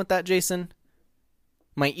go along with that, Jason,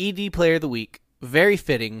 my ED Player of the Week, very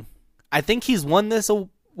fitting. I think he's won this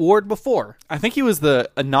award before. I think he was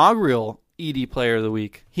the inaugural ED Player of the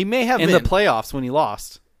Week. He may have been. In the playoffs when he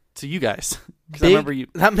lost to you guys. I remember you.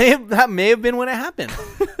 That may have been when it happened.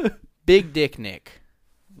 Big Dick Nick.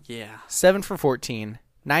 Yeah. 7 for 14,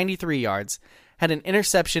 93 yards, had an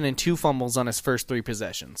interception and 2 fumbles on his first 3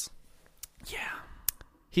 possessions. Yeah.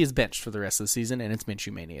 He is benched for the rest of the season, and it's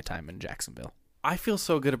Minshew Mania time in Jacksonville. I feel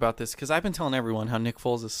so good about this because I've been telling everyone how Nick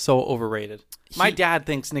Foles is so overrated. My dad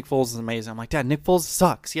thinks Nick Foles is amazing. I'm like, Dad, Nick Foles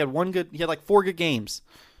sucks. He had 4 good games.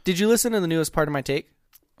 Did you listen to the newest part of my take?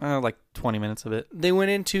 Like 20 minutes of it. They went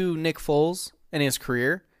into Nick Foles and his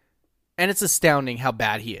career, and it's astounding how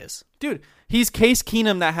bad he is. Dude, he's Case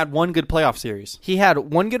Keenum that had 1 good playoff series. He had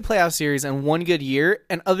 1 good playoff series and 1 good year,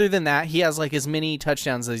 and other than that, he has like as many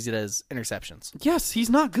touchdowns as he does interceptions. Yes, he's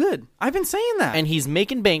not good. I've been saying that. And he's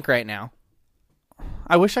making bank right now.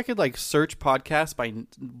 I wish I could like search podcasts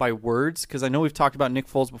by words because I know we've talked about Nick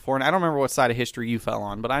Foles before, and I don't remember what side of history you fell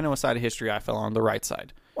on, but I know a side of history I fell on, the right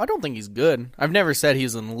side. Well, I don't think he's good. I've never said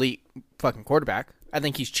he's an elite fucking quarterback. I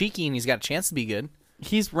think he's cheeky and he's got a chance to be good.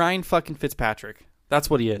 He's Ryan fucking Fitzpatrick. That's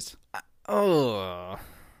what he is.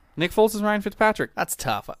 Nick Foles is Ryan Fitzpatrick. That's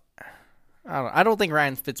tough. I don't think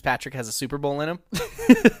Ryan Fitzpatrick has a Super Bowl in him.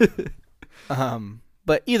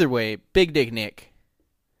 But either way, Big Dick Nick,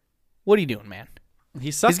 what are you doing, man?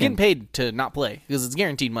 He's sucking. He's getting paid to not play because it's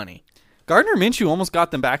guaranteed money. Gardner Minshew almost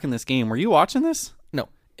got them back in this game. Were you watching this? No.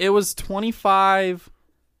 It was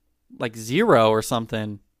 25-0 or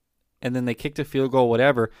something and then they kicked a field goal,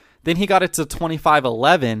 whatever. Then he got it to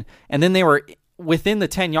 25-11, and then they were within the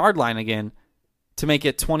 10-yard line again to make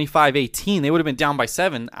it 25-18. They would have been down by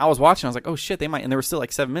 7. I was watching. I was like, oh, shit, they might. And there were still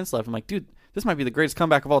like 7 minutes left. I'm like, dude, this might be the greatest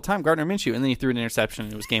comeback of all time, Gardner Minshew. And then he threw an interception,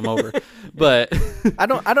 and it was game over. But I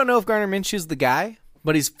don't know if Gardner Minshew's the guy,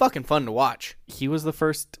 but he's fucking fun to watch. He was the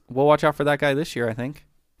first. We'll watch out for that guy this year, I think.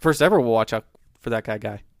 First ever we'll watch out for that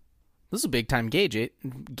guy. This is a big-time Gay.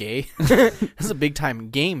 This is a big-time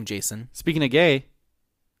game, Jason. Speaking of Gay,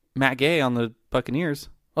 Matt Gay on the Buccaneers.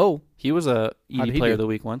 Oh. He was a ED Player of the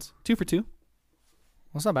Week once. 2 for 2.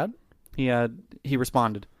 That's not bad. He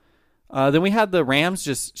responded. Then we had the Rams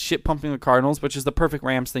just shit-pumping the Cardinals, which is the perfect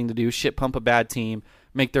Rams thing to do. Shit-pump a bad team,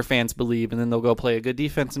 make their fans believe, and then they'll go play a good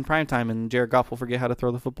defense in primetime, and Jared Goff will forget how to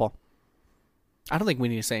throw the football. I don't think we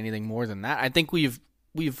need to say anything more than that. I think we've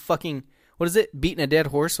fucking, what is it, beaten a dead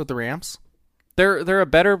horse with the Rams? They're a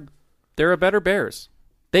better Bears.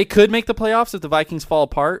 They could make the playoffs if the Vikings fall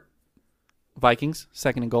apart. Vikings,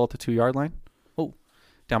 2nd and goal at the 2-yard line. Oh.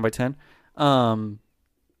 Down by 10.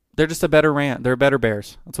 They're just a better They're better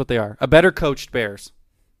Bears. That's what they are. A better coached Bears.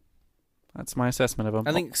 That's my assessment of them.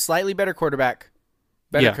 I think slightly better quarterback,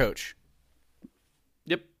 better coach.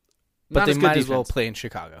 Yep. But they might as well play in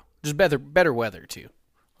Chicago. Just better weather, too.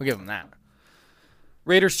 We'll give them that.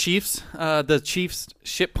 Raiders Chiefs. The Chiefs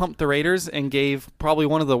shit-pumped the Raiders and gave probably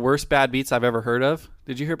one of the worst bad beats I've ever heard of.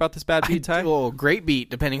 Did you hear about this bad beat, Ty? Well, great beat,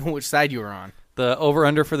 depending on which side you were on. The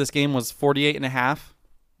over-under for this game was 48.5.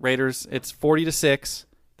 Raiders, it's 40-6.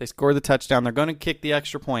 They scored the touchdown. They're going to kick the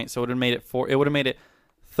extra point, so it would have made it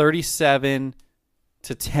 37-10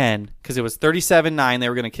 because it was 37-9. They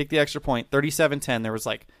were going to kick the extra point. 37-10. There was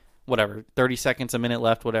 30 seconds, a minute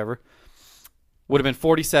left, whatever. Would have been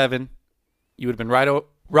 47. You would have been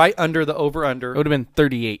right under the over-under. It would have been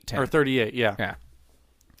 38-10. Or 38, yeah. Yeah.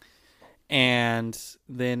 And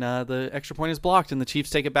then the extra point is blocked, and the Chiefs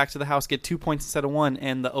take it back to the house, get 2 points instead of 1,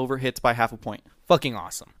 and the over hits by half a point. Fucking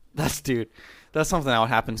awesome. That's something that would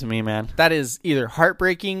happen to me, man. That is either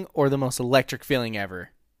heartbreaking or the most electric feeling ever.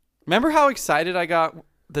 Remember how excited I got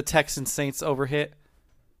the Texans Saints over hit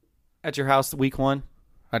at your house week 1?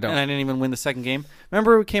 I don't. And I didn't even win the second game.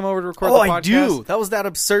 Remember we came over to record the podcast? Oh, I do. That was that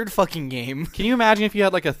absurd fucking game. Can you imagine if you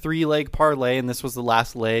had a 3-leg parlay and this was the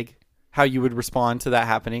last leg, how you would respond to that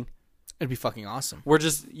happening? It'd be fucking awesome. We're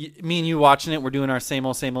just, me and you watching it, we're doing our same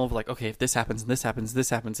old, okay, if this happens, this happens,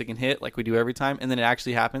 this happens, it can hit like we do every time, and then it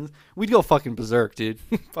actually happens. We'd go fucking berserk, dude.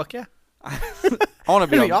 Fuck yeah. I want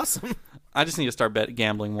to be awesome. I just need to start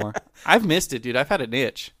gambling more. I've missed it, dude. I've had an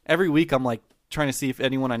itch. Every week I'm trying to see if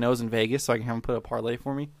anyone I know is in Vegas so I can have them put a parlay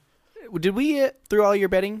for me. Did we through all your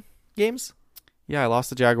betting games? Yeah, I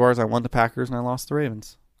lost the Jaguars, I won the Packers, and I lost the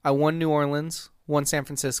Ravens. I won New Orleans, won San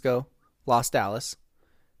Francisco, lost Dallas.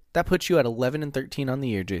 That puts you at 11-13 on the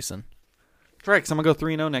year, Jason. Correct. So I'm going to go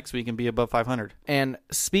 3-0 next week and be above 500. And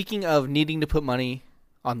speaking of needing to put money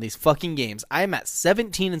on these fucking games, I am at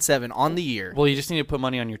 17-7 on the year. Well, you just need to put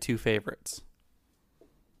money on your 2 favorites.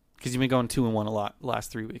 Because you've been going 2-1 a lot the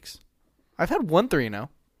last 3 weeks. I've had 1 3-0.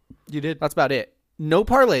 You did? That's about it. No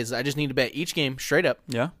parlays. I just need to bet each game straight up.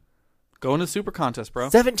 Yeah. Go into the Super Contest, bro.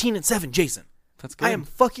 17-7, Jason. That's good. I am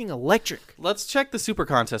fucking electric. Let's check the Super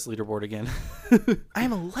Contest leaderboard again. I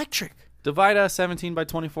am electric. Divide 17 by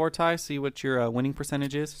 24, Ty. See what your winning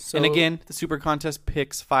percentage is. So, and again, the Super Contest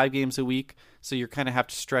picks 5 games a week, so you kind of have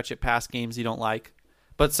to stretch it past games you don't like.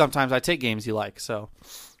 But sometimes I take games you like, so.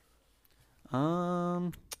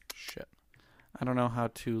 Shit. I don't know how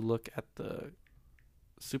to look at the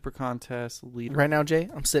Super Contest leader. Right now, Jay,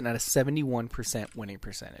 I'm sitting at a 71% winning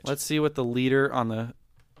percentage. Let's see what the leader on the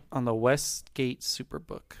Westgate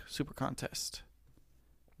Superbook Super Contest.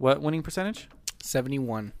 What winning percentage?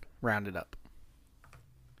 71 rounded up.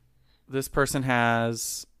 This person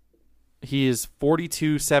he is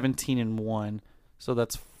 42-17-1, so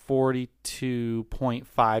that's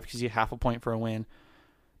 42.5 because you have half a point for a win.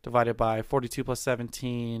 Divided by 42 plus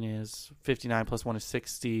 17 is 59 plus 1 is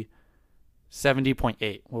 60.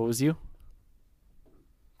 70.8. What was you?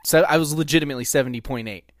 So I was legitimately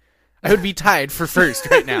 70.8. I would be tied for first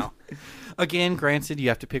right now. Again, granted, you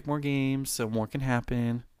have to pick more games, so more can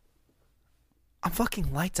happen. I'm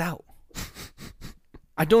fucking lights out.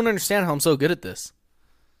 I don't understand how I'm so good at this.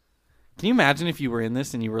 Can you imagine if you were in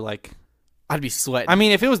this and you were like... I'd be sweating. I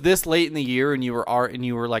mean, if it was this late in the year and you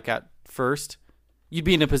were like at first, you'd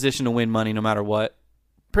be in a position to win money no matter what.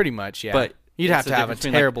 Pretty much, yeah. But you'd have to have a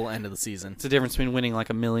terrible end of the season. It's the difference between winning like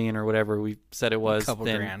 $1 million or whatever we said it was. A couple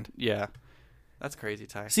grand. Yeah. That's crazy,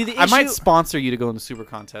 Ty. See, the issue... I might sponsor you to go in the Super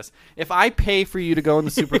Contest. If I pay for you to go in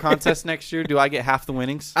the Super Contest next year, do I get half the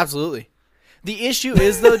winnings? Absolutely. The issue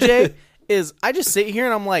is, though, Jay, is I just sit here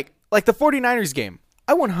and I'm like, Like the 49ers game.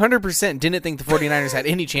 I 100% didn't think the 49ers had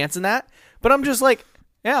any chance in that. But I'm just like,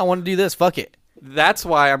 yeah, I want to do this. Fuck it. That's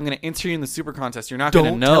why I'm going to enter you in the super contest. You're not going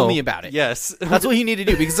to know. Don't tell me about it. Yes. That's what you need to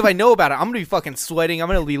do. Because if I know about it, I'm going to be fucking sweating. I'm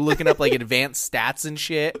going to be looking up like advanced stats and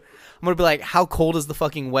shit. I'm going to be like, how cold is the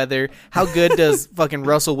fucking weather? How good does fucking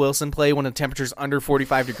Russell Wilson play when the temperature's under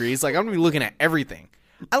 45 degrees? Like, I'm going to be looking at everything.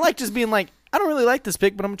 I like just being like, I don't really like this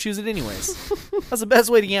pick, but I'm going to choose it anyways. That's the best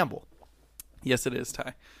way to gamble. Yes, it is,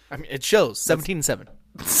 Ty. I mean, it shows 17-7.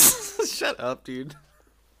 Shut up, dude.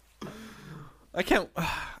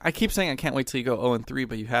 I keep saying I can't wait till you go 0-3,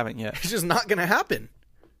 but you haven't yet. It's just not going to happen.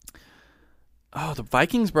 Oh, the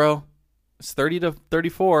Vikings, bro. It's 30-34.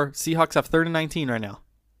 Seahawks have 3rd-19 right now.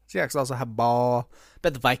 Seahawks also have ball.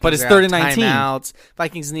 Bet the Vikings but it's are 3rd-19. Timeouts.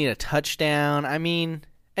 Vikings need a touchdown. I mean,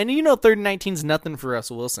 and 3rd-19 is nothing for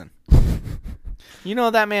Russell Wilson.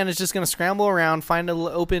 That man is just going to scramble around, find an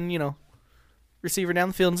open, receiver down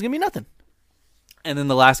the field, and it's going to be nothing. And then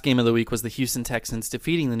the last game of the week was the Houston Texans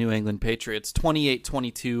defeating the New England Patriots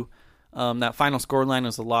 28-22. That final scoreline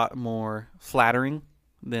was a lot more flattering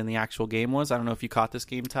than the actual game was. I don't know if you caught this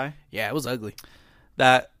game, Ty. Yeah, it was ugly.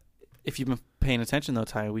 If you've been paying attention, though,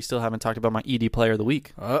 Ty, we still haven't talked about my ED player of the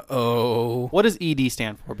week. Uh-oh. What does ED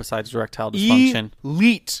stand for besides erectile dysfunction?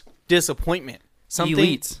 Elite disappointment. Something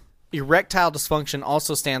elite. Erectile dysfunction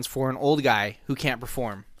also stands for an old guy who can't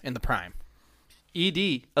perform in the prime.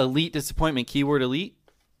 ED, elite disappointment, keyword elite,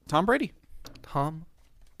 Tom Brady. Tom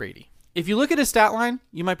Brady. If you look at his stat line,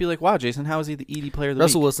 you might be like, wow, Jason, how is he the ED player of the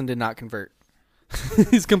Russell week? Wilson did not convert.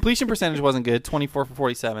 His completion percentage wasn't good, 24 for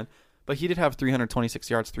 47, but he did have 326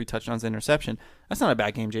 yards, 3 touchdowns, interception. That's not a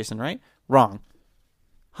bad game, Jason, right? Wrong.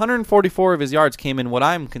 144 of his yards came in what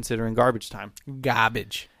I'm considering garbage time.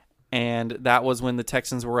 Garbage. And that was when the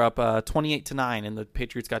Texans were up 28-9, and the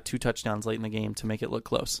Patriots got 2 touchdowns late in the game to make it look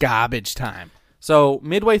close. Garbage time. So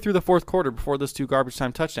midway through the fourth quarter, before those 2 garbage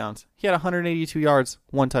time touchdowns, he had 182 yards,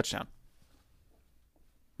 1 touchdown.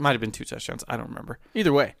 Might have been 2 touchdowns. I don't remember.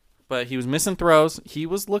 Either way. But he was missing throws. He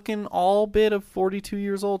was looking all bit of 42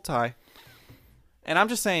 years old, Ty. And I'm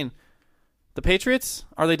just saying, the Patriots,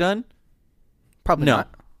 are they done? Probably no.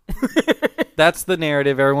 not. That's the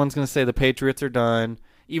narrative. Everyone's going to say the Patriots are done.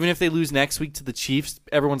 Even if they lose next week to the Chiefs,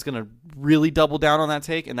 everyone's going to really double down on that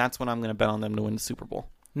take, and that's when I'm going to bet on them to win the Super Bowl.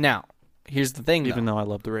 Now, here's the thing, Even though I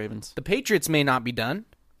love the Ravens. The Patriots may not be done.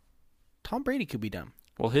 Tom Brady could be done.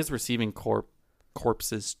 Well, his receiving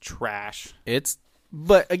corpse is trash.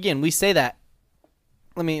 But again, we say that.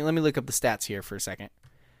 Let me look up the stats here for a second.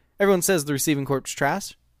 Everyone says the receiving corpse is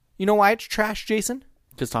trash. You know why it's trash, Jason?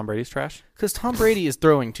 Because Tom Brady's trash? Because Tom Brady is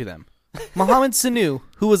throwing to them. Mohamed Sanu,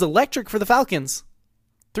 who was electric for the Falcons,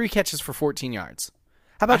 3 catches for 14 yards.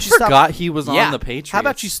 How about I forgot he was on the Patriots. How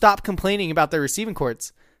about you stop complaining about their receiving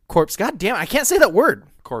corpse? God damn it, I can't say that word.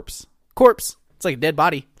 Corpse. It's like a dead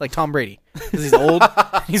body, like Tom Brady. Because he's old,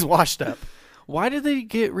 he's washed up. Why did they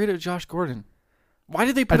get rid of Josh Gordon? Why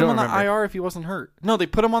did they put him on the IR if he wasn't hurt? No, they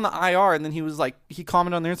put him on the IR, and then he was like, he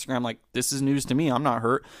commented on their Instagram, like, this is news to me, I'm not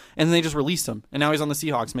hurt. And then they just released him, and now he's on the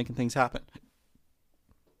Seahawks making things happen.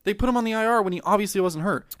 They put him on the IR when he obviously wasn't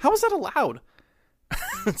hurt. How is that allowed?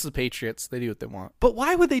 It's the Patriots. They do what they want. But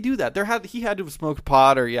why would they do that? He had to have smoked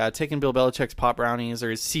pot or, taken Bill Belichick's pot brownies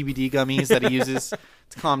or his CBD gummies that he uses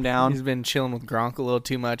to calm down. He's been chilling with Gronk a little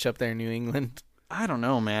too much up there in New England. I don't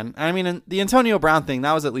know, man. I mean, the Antonio Brown thing,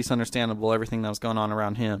 that was at least understandable, everything that was going on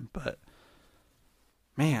around him. But,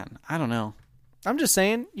 man, I don't know. I'm just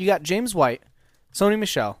saying, you got James White, Sony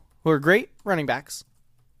Michel, who are great running backs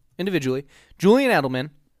individually. Julian Edelman,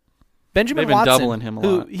 Benjamin Watson, doubling him a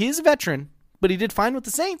lot. He is a veteran, but he did fine with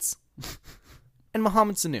the Saints. And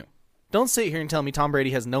Mohamed Sanu. Don't sit here and tell me Tom Brady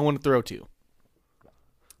has no one to throw to.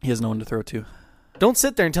 He has no one to throw to. Don't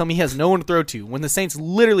sit there and tell me he has no one to throw to when the Saints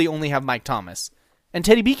literally only have Mike Thomas. And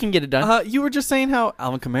Teddy B can get it done. You were just saying how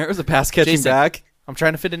Alvin Kamara is a pass-catching back. I'm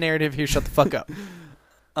trying to fit a narrative here. Shut the fuck up. Do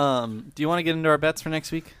you want to get into our bets for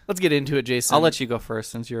next week? Let's get into it, Jason. I'll let you go first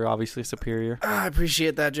since you're obviously superior. I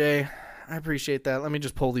appreciate that, Jay. I appreciate that. Let me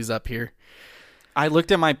just pull these up here. I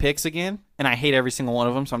looked at my picks again, and I hate every single one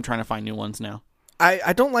of them, so I'm trying to find new ones now.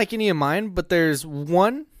 I don't like any of mine, but there's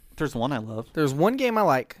one. There's one I love. There's one game I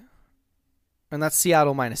like, and that's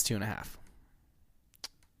Seattle minus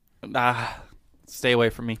 2.5. Stay away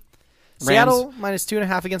from me. Seattle minus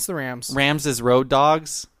 2.5 against the Rams. Rams as road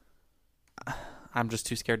dogs. I'm just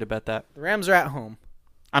too scared to bet that. The Rams are at home.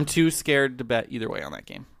 I'm too scared to bet either way on that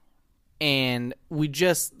game. And we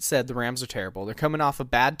just said the Rams are terrible. They're coming off a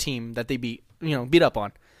bad team that they beat up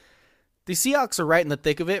on. The Seahawks are right in the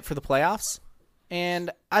thick of it for the playoffs,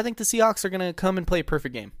 and I think the Seahawks are going to come and play a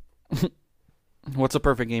perfect game. What's a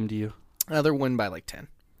perfect game to you? They'll win by like 10.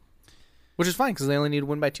 which is fine because they only need to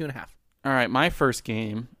win by 2.5. All right, my first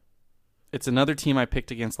game. It's another team I picked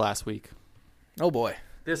against last week. Oh boy,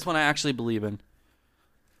 this one I actually believe in.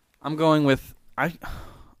 I'm going with I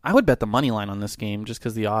would bet the money line on this game just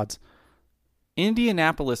because the odds.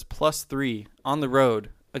 Indianapolis +3 on the road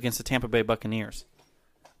against the Tampa Bay Buccaneers.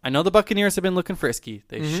 I know the Buccaneers have been looking frisky.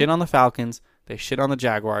 They shit on the Falcons. They shit on the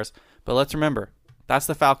Jaguars. But let's remember, that's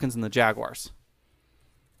the Falcons and the Jaguars.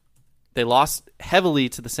 They lost heavily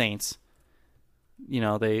to the Saints.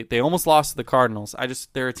 They almost lost to the Cardinals.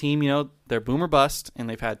 They're a team, they're boom or bust, and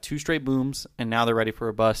they've had 2 straight booms, and now they're ready for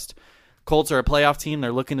a bust. Colts are a playoff team.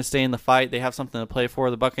 They're looking to stay in the fight. They have something to play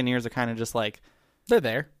for. The Buccaneers are kind of just like... They're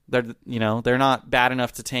there. They're not bad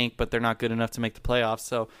enough to tank, but they're not good enough to make the playoffs.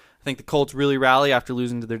 So I think the Colts really rally after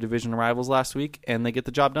losing to their division rivals last week, and they get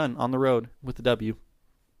the job done on the road with the W.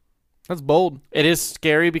 That's bold. It is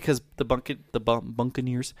scary because the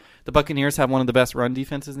Buccaneers have one of the best run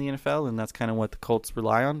defenses in the NFL, and that's kind of what the Colts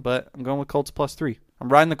rely on. But I'm going with Colts +3. I'm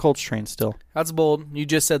riding the Colts train still. That's bold. You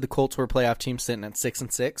just said the Colts were a playoff team sitting at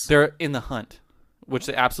 6-6. They're in the hunt, which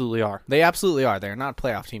they absolutely are. They absolutely are. They're not a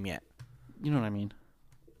playoff team yet. You know what I mean?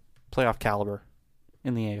 Playoff caliber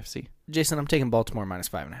in the AFC. Jason, I'm taking Baltimore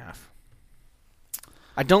 -5.5.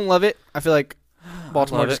 I don't love it. I feel like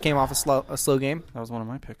Baltimore just came off a slow game. That was one of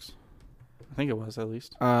my picks. I think it was, at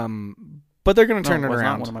least. But they're going to turn it around.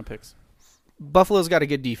 Not one of my picks. Buffalo's got a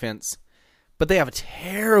good defense, but they have a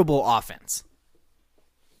terrible offense.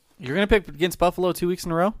 You're going to pick against Buffalo 2 weeks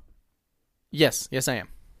in a row? Yes, I am.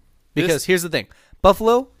 Because here's the thing.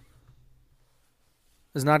 Buffalo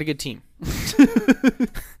is not a good team.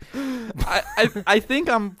 I think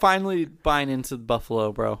I'm finally buying into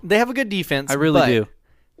Buffalo, bro. They have a good defense. I really do.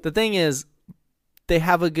 The thing is, they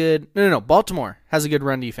have a good... No. Baltimore has a good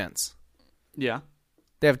run defense. Yeah.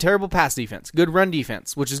 They have terrible pass defense. Good run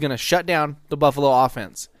defense, which is going to shut down the Buffalo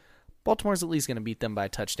offense. Baltimore's at least going to beat them by a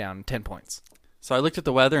touchdown and 10 points. So I looked at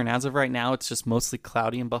the weather, and as of right now, it's just mostly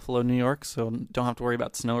cloudy in Buffalo, New York, so don't have to worry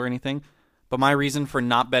about snow or anything. But my reason for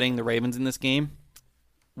not betting the Ravens in this game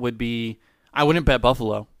would be... I wouldn't bet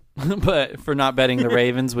Buffalo, but for not betting the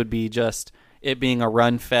Ravens would be just it being a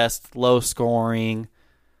run fest, low scoring.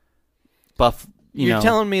 You're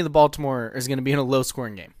telling me the Baltimore is going to be in a low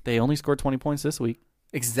scoring game? They only scored 20 points this week.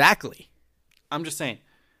 Exactly. I'm just saying,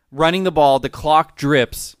 running the ball, the clock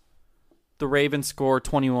drips. The Ravens score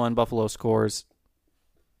 21. Buffalo scores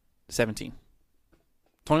 17.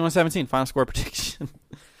 21-17. Final score prediction.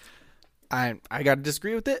 I got to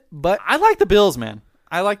disagree with it, but I like the Bills, man.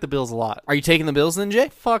 I like the Bills a lot. Are you taking the Bills then, Jay?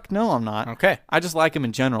 Fuck no, I'm not. Okay. I just like them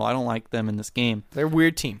in general. I don't like them in this game. They're a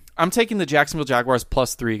weird team. I'm taking the Jacksonville Jaguars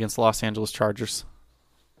 +3 against the Los Angeles Chargers.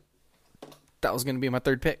 That was going to be my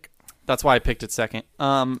third pick. That's why I picked it second.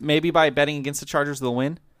 Maybe by betting against the Chargers, they'll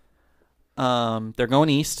win. They're going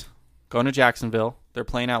east, going to Jacksonville. They're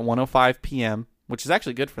playing at 1:05 p.m., which is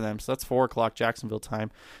actually good for them. So that's 4 o'clock Jacksonville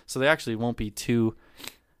time. So they actually won't be too,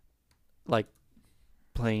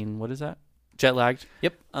 playing, what is that? Jet lagged.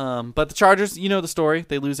 Yep. But the Chargers, you know the story.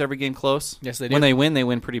 They lose every game close. Yes, they do. When they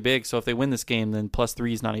win pretty big. So if they win this game, then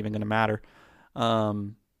 +3 is not even going to matter. But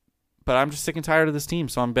I'm just sick and tired of this team,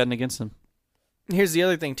 so I'm betting against them. Here's the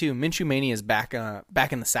other thing, too. Minshew Mania is back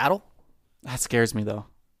in the saddle. That scares me, though.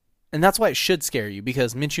 And that's why it should scare you,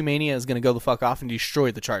 because Minshew Mania is going to go the fuck off and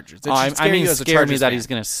destroy the Chargers. It scare me that he's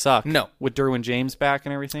going to suck. No. With Derwin James back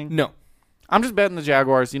and everything? No. I'm just betting the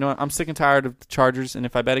Jaguars. You know what? I'm sick and tired of the Chargers, and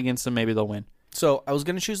if I bet against them, maybe they'll win. So I was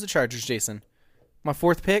going to choose the Chargers, Jason. My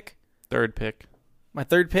fourth pick. Third pick. My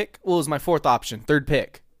third pick? Well, it was my fourth option. Third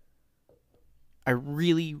pick. I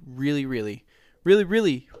really, really, really, really,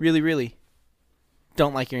 really, really, really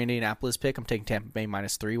don't like your Indianapolis pick. I'm taking Tampa Bay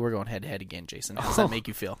 -3. We're going head-to-head again, Jason. How does that make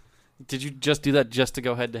you feel? Did you just do that just to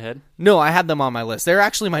go head-to-head? No, I had them on my list. They're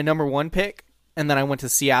actually my number one pick, and then I went to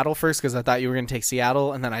Seattle first because I thought you were going to take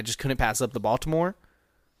Seattle, and then I just couldn't pass up the Baltimore.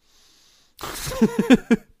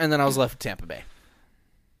 And then I was left with Tampa Bay.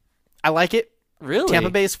 I like it. Really? Tampa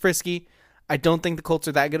Bay is frisky. I don't think the Colts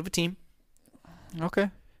are that good of a team. Okay.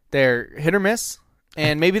 They're hit or miss,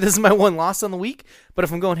 and maybe this is my one loss on the week, but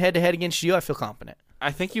if I'm going head-to-head against you, I feel confident.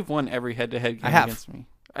 I think you've won every head-to-head game against me.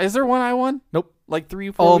 Is there one I won? Nope. Like 3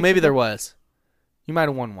 or 4 Oh, weeks maybe ago? there was. You might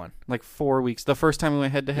have won one. Like 4 weeks. The first time we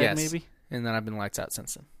went head-to-head, Yes. maybe? And then I've been lights out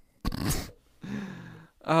since then.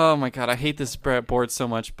 Oh, my God. I hate this board so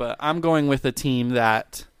much, but I'm going with a team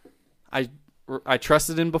that I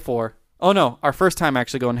trusted in before. Oh, no. Our first time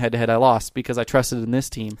actually going head-to-head, I lost because I trusted in this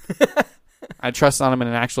team. I trusted on them in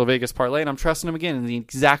an actual Vegas parlay, and I'm trusting them again in the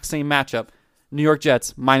exact same matchup. New York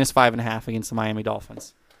Jets, -5.5 against the Miami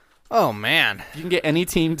Dolphins. Oh, man. If you can get any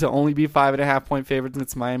team to only be 5.5 point favorites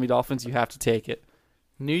against the Miami Dolphins, you have to take it.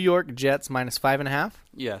 New York Jets minus 5.5.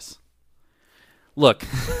 Yes. Look,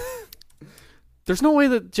 there's no way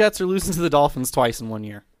the Jets are losing to the Dolphins twice in 1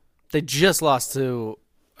 year. They just lost to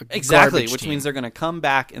a Exactly, garbage which team. means they're going to come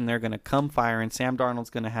back and they're going to come firing. Sam Darnold's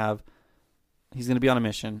going to he's going to be on a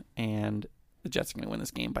mission, and the Jets are going to win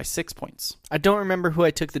this game by 6 points. I don't remember who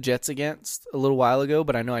I took the Jets against a little while ago,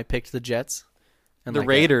 but I know I picked the Jets. And The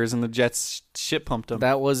Raiders and the Jets shit pumped them.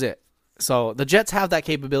 That was it. So the Jets have that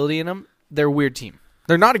capability in them. They're a weird team.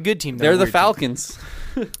 They're not a good team. They're a the weird Falcons.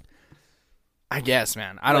 I guess,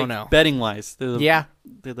 man. I don't know. Betting wise. Yeah.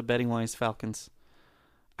 They're the betting wise Falcons.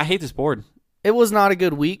 I hate this board. It was not a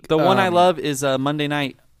good week. The one I love is Monday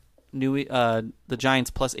night, the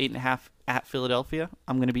Giants plus 8.5 at Philadelphia.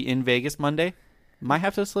 I'm going to be in Vegas Monday. Might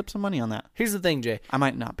have to slip some money on that. Here's the thing, Jay. I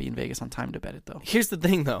might not be in Vegas on time to bet it, though. Here's the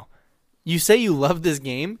thing, though. You say you love this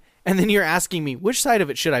game, and then you're asking me, which side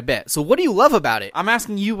of it should I bet? So what do you love about it? I'm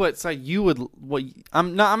asking you what side you would...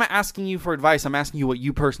 I'm not asking you for advice. I'm asking you what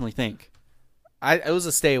you personally think. It was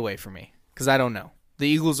a stay away for me, because I don't know. The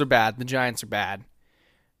Eagles are bad. The Giants are bad.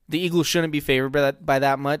 The Eagles shouldn't be favored by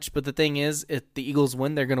that much, but the thing is, if the Eagles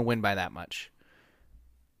win, they're going to win by that much.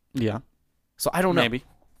 Yeah. So I don't know. Maybe.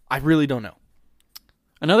 I really don't know.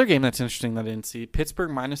 Another game that's interesting that I didn't see.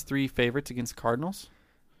 Pittsburgh -3 favorites against Cardinals.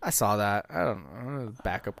 I saw that. I don't know.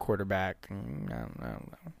 Backup quarterback. I don't know.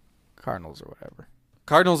 Cardinals or whatever.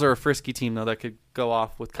 Cardinals are a frisky team, though, that could go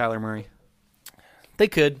off with Kyler Murray. They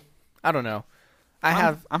could. I don't know.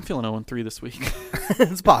 I'm feeling 0-3 this week.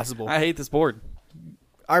 It's possible. I hate this board.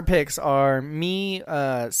 Our picks are me,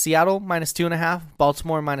 Seattle -2.5,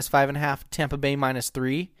 Baltimore -5.5, Tampa Bay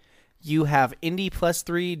 -3. You have Indy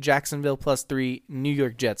 +3, Jacksonville +3, New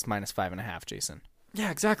York Jets -5.5, Jason. Yeah,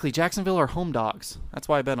 exactly. Jacksonville are home dogs. That's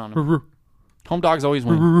why I bet on them. Home dogs always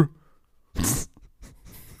win.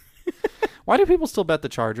 Why do people still bet the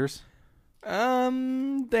Chargers?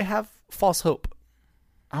 They have false hope.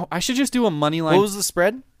 I should just do a money line. What was the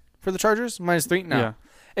spread for the Chargers? -3? No. Yeah.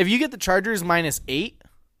 If you get the Chargers -8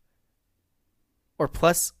 or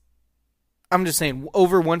plus, I'm just saying,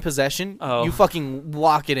 over one possession, you fucking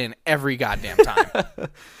lock it in every goddamn time.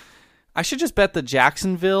 I should just bet the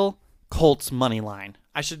Jacksonville Colts money line.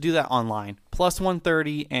 I should do that online.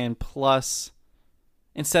 +130 and plus,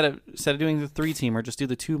 instead of doing the 3-teamer, just do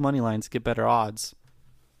the 2 money lines, get better odds.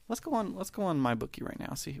 Let's go on my bookie right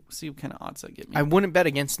now. See what kind of odds that get me. I wouldn't bet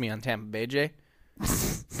against me on Tampa Bay, Jay.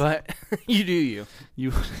 But you do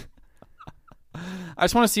you. I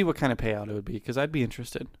just want to see what kind of payout it would be, because I'd be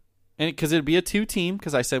interested. And because it'd be a 2-team,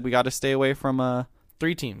 because I said we got to stay away from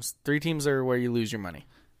 3 teams. 3 teams are where you lose your money.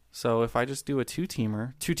 So if I just do a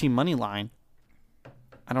 2-team money line,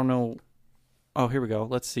 I don't know. Oh, here we go.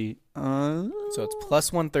 Let's see. So it's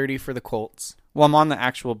 +130 for the Colts. Well, I'm on the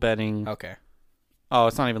actual betting. Okay. Oh,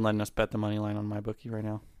 it's not even letting us bet the money line on my bookie right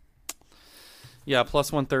now. Yeah,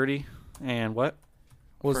 +130. And what?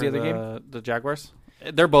 What was the other game? The Jaguars.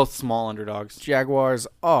 They're both small underdogs. Jaguars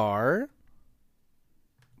are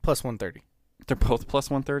 +130. They're both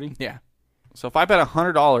 +130? Yeah. So if I bet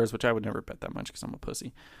 $100, which I would never bet that much because I'm a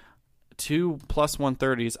pussy, 2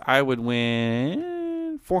 +130s, I would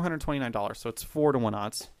win $429. So it's 4-1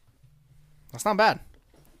 odds. That's not bad.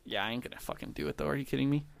 Yeah, I ain't going to fucking do it, though. Are you kidding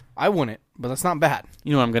me? I wouldn't, but that's not bad.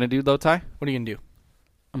 You know what I'm going to do, though, Ty? What are you going to do?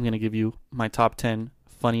 I'm going to give you my top 10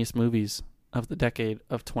 funniest movies of the decade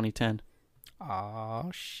of 2010.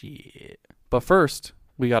 Oh, shit. But first,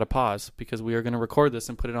 we got to pause because we are going to record this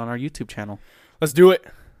and put it on our YouTube channel. Let's do it.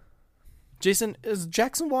 Jason, is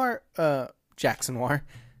Jacksonwar, are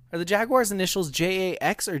the Jaguars' initials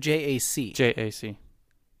JAX or JAC? JAC.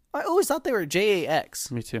 I always thought they were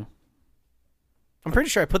JAX. Me too. I'm pretty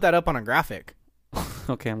sure I put that up on a graphic.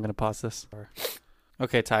 Okay, I'm going to pause this.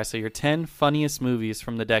 Okay, Ty, so your 10 funniest movies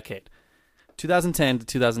from the decade. 2010 to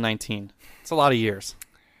 2019. It's a lot of years.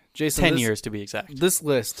 Jason, 10 years to be exact. This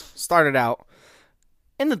list started out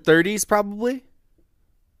in the 30s probably.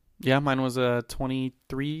 Yeah, mine was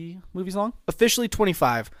 23 movies long. Officially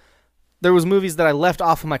 25. There was movies that I left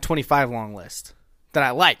off of my 25 long list that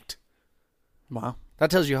I liked. Wow.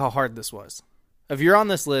 That tells you how hard this was. If you're on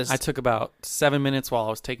this list... I took about 7 minutes while I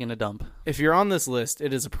was taking a dump. If you're on this list,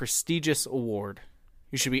 it is a prestigious award.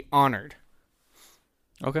 You should be honored.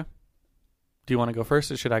 Okay. Do you want to go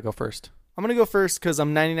first or should I go first? I'm going to go first because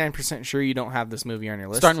I'm 99% sure you don't have this movie on your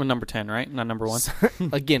list. Starting with number 10, right? Not number 1.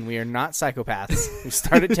 Again, we are not psychopaths. We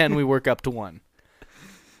start at 10, we work up to 1.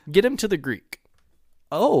 Get Him to the Greek.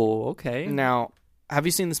 Oh, okay. Now, have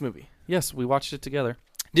you seen this movie? Yes, we watched it together.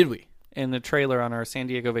 Did we? In the trailer on our San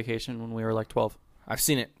Diego vacation when we were like 12. I've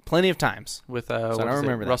seen it plenty of times. With, so I don't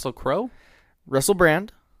remember that. Russell Crowe? Russell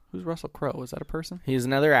Brand. Who's Russell Crowe? Is that a person? He's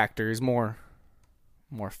another actor. He's more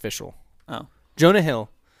more official. Oh. Jonah Hill.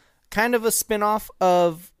 Kind of a spin-off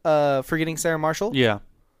of Forgetting Sarah Marshall. Yeah.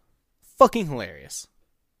 Fucking hilarious.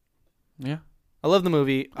 Yeah. I love the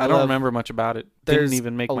movie. I don't remember much about it. Didn't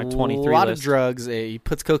even make my 23 list. A lot of drugs. He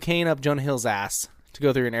puts cocaine up Jonah Hill's ass to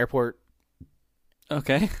go through an airport.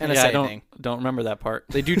 Okay. And I don't remember that part.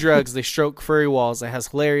 They do drugs. They stroke furry walls. It has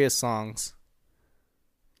hilarious songs.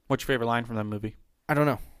 What's your favorite line from that movie? I don't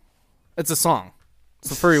know. It's a song.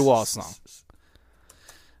 It's a furry wall song.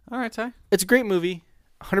 All right, Ty. It's a great movie.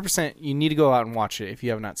 100%. You need to go out and watch it if you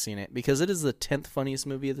have not seen it because it is the 10th funniest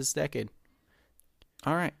movie of this decade.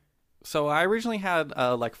 All right. So I originally had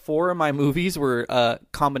like 4 of my movies were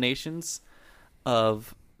combinations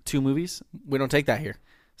of 2 movies. We don't take that here.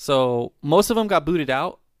 So most of them got booted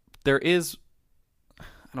out. There is, I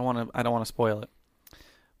don't want to spoil it,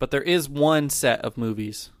 but there is one set of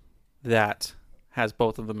movies that has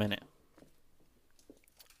both of them in it.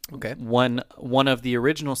 Okay. One of the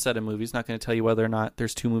original set of movies. Not going to tell you whether or not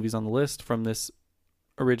there's 2 movies on the list from this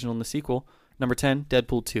original and the sequel. Number 10,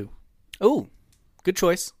 Deadpool 2. Oh, good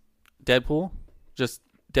choice. Deadpool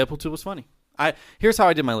 2 was funny. Here's how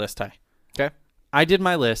I did my list, Ty. Okay. I did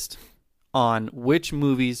my list on which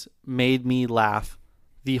movies made me laugh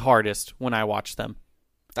the hardest when I watched them.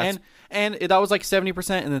 And that was like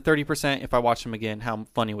 70%, and then 30% if I watched them again, how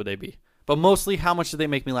funny would they be? But mostly, how much did they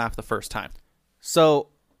make me laugh the first time? So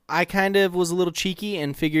I kind of was a little cheeky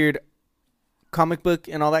and figured comic book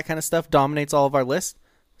and all that kind of stuff dominates all of our lists.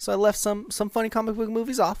 So I left some funny comic book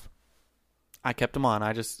movies off. I kept them on.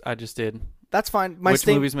 I just did. That's fine. Which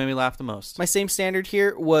movies made me laugh the most? My same standard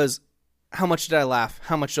here was how much did I laugh?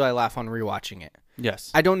 How much do I laugh on rewatching it?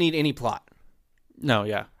 Yes. I don't need any plot. No,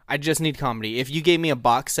 yeah. I just need comedy. If you gave me a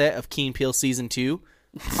box set of Key and Peele Season 2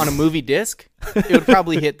 on a movie disc, it would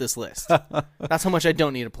probably hit this list. That's how much I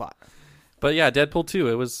don't need a plot. But yeah, Deadpool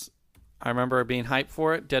 2, I remember being hyped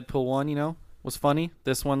for it. Deadpool 1, was funny.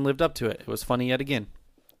 This one lived up to it. It was funny yet again.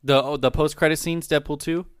 The post-credit scenes, Deadpool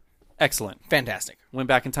 2, excellent. Fantastic. Went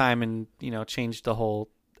back in time and, changed the whole,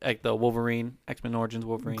 the Wolverine, X-Men Origins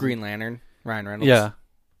Wolverine. Green Lantern, Ryan Reynolds. Yeah.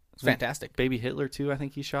 It's fantastic. Baby Hitler, too, I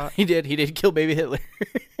think he shot. He did kill Baby Hitler.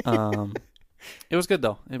 It was good,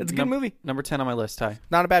 though. It's a good movie. Number 10 on my list, Ty.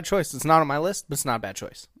 Not a bad choice. It's not on my list, but it's not a bad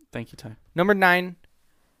choice. Thank you, Ty. Number 9,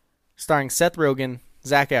 starring Seth Rogen,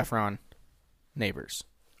 Zac Efron, Neighbors.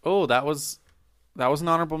 Oh, that was an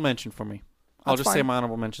honorable mention for me. I'll just say my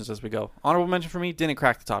honorable mentions as we go. Honorable mention for me, didn't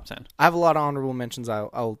crack the top 10. I have a lot of honorable mentions.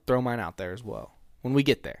 I'll throw mine out there as well when we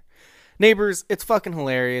get there. Neighbors, it's fucking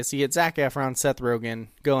hilarious. You get Zac Efron, Seth Rogen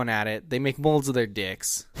going at it. They make molds of their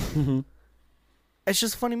dicks. It's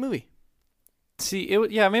just a funny movie. See,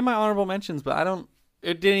 I made my honorable mentions, but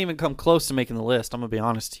it didn't even come close to making the list. I'm going to be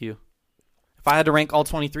honest to you. If I had to rank all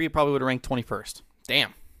 23, it probably would have ranked 21st.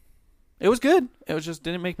 Damn. It was good. It was just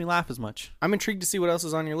didn't make me laugh as much. I'm intrigued to see what else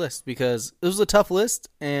is on your list because it was a tough list,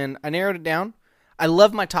 and I narrowed it down. I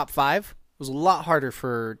love my top 5. It was a lot harder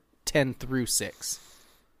for 10 through 6.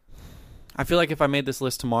 I feel like if I made this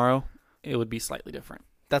list tomorrow, it would be slightly different.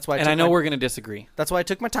 That's why. I know we're going to disagree. That's why I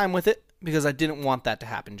took my time with it because I didn't want that to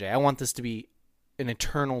happen, Jay. I want this to be an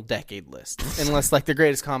eternal decade list, unless the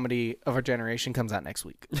greatest comedy of our generation comes out next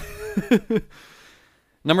week.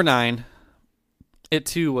 Number 9, it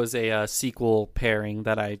too was a sequel pairing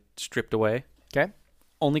that I stripped away. Okay.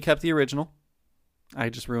 Only kept the original. I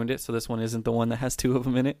just ruined it, so this one isn't the one that has 2 of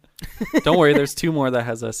them in it. Don't worry, there's 2 more that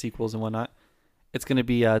has sequels and whatnot. It's going to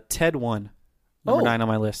be Ted 1, number 9 on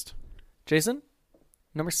my list. Jason,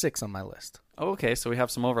 number 6 on my list. Oh, okay, so we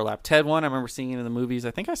have some overlap. Ted 1, I remember seeing it in the movies.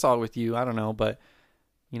 I think I saw it with you. I don't know, but,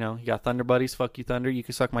 you got Thunder Buddies. Fuck you, Thunder. You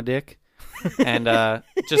can suck my dick. And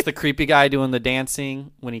just the creepy guy doing the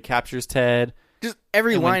dancing when he captures Ted. Just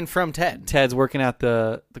every line from Ted. Ted's working at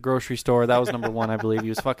the grocery store. That was number 1, I believe. He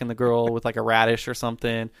was fucking the girl with a radish or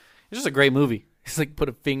something. It's just a great movie. He's put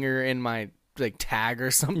a finger in my tag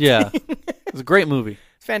or something. Yeah. It was a great movie.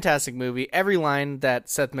 Fantastic movie. Every line that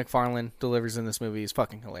Seth MacFarlane delivers in this movie is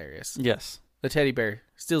fucking hilarious. Yes. The teddy bear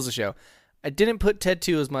steals the show. I didn't put Ted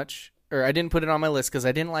 2 as much, or I didn't put it on my list because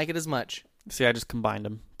I didn't like it as much. See, I just combined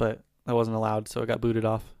them, but I wasn't allowed, so it got booted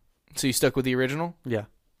off. So you stuck with the original? Yeah.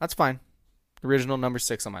 That's fine. Original, number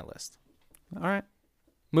 6 on my list. All right.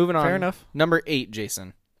 Moving on. Fair enough. Number 8,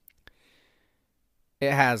 Jason.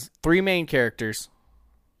 It has 3 main characters,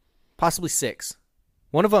 possibly 6.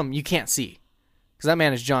 One of them you can't see because that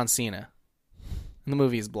man is John Cena. And the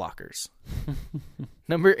movie is Blockers.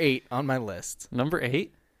 Number 8 on my list. Number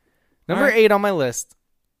 8? Number 8 on my list.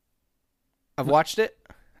 I've watched it.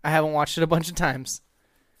 I haven't watched it a bunch of times.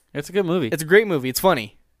 It's a good movie. It's a great movie. It's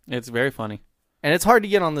funny. It's very funny. And it's hard to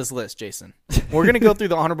get on this list, Jason. We're going to go through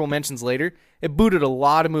the honorable mentions later. It booted a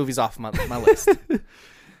lot of movies off my list.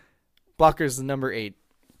 Blockers is number 8.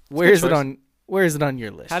 Where is it on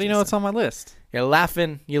your list? How do you know it's on my list? You're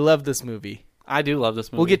laughing. You love this movie. I do love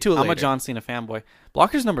this movie. We'll get to it later. I'm a John Cena fanboy.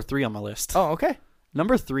 Blockers number 3 on my list. Oh, okay.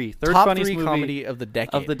 Number 3. Third Top funniest 3 movie comedy of the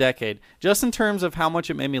decade. Just in terms of how much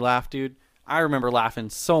it made me laugh, dude. I remember laughing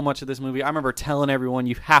so much at this movie. I remember telling everyone,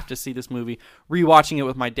 you have to see this movie. Rewatching it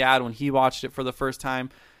with my dad when he watched it for the first time.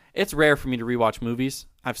 It's rare for me to rewatch movies.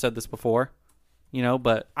 I've said this before,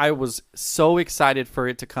 but I was so excited for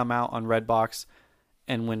it to come out on Redbox.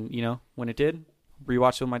 And when it did,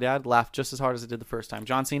 rewatched it with my dad, laughed just as hard as it did the first time.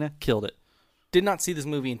 John Cena killed it. Did not see this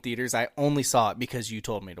movie in theaters. I only saw it because you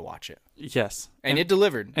told me to watch it. Yes. And it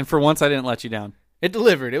delivered. And for once, I didn't let you down. It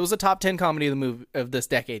delivered. It was a top 10 comedy of this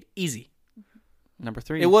decade. Easy. Number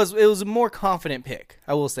 3. It was a more confident pick.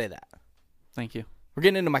 I will say that. Thank you. We're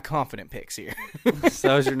getting into my confident picks here. So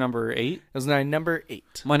that was your number 8? That was my number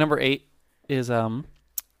 8. My number 8 is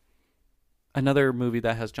another movie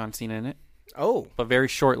that has John Cena in it. Oh. But very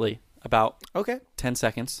shortly, about 10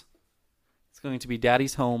 seconds. It's going to be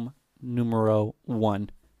Daddy's Home numero 1.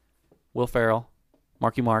 Will Ferrell,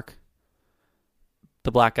 Marky Mark,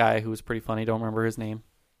 the black guy who was pretty funny. Don't remember his name.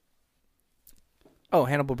 Oh,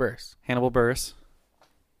 Hannibal Buress. Hannibal Buress.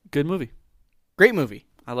 Good movie. Great movie.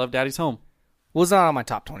 I love Daddy's Home. Was not on my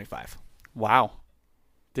top 25. Wow.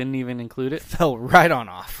 Didn't even include it? Fell right on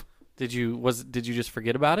off. Did you just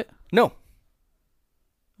forget about it? No.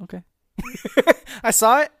 Okay. I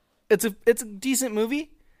saw it. It's a decent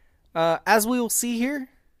movie. As we will see here,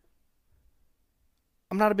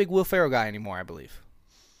 I'm not a big Will Ferrell guy anymore, I believe.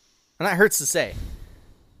 And that hurts to say.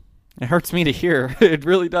 It hurts me to hear. It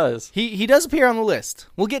really does. He does appear on the list.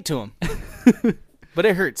 We'll get to him. But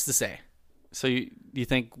it hurts to say. So you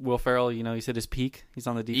think Will Ferrell, he's hit his peak? He's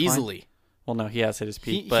on the decline? Easily. Well, no, he has hit his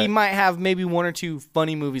peak. He might have maybe 1 or 2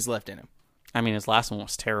 funny movies left in him. I mean, his last one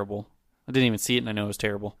was terrible. I didn't even see it, and I know it was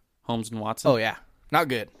terrible. Holmes and Watson. Oh, yeah. Not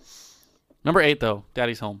good. Number 8, though,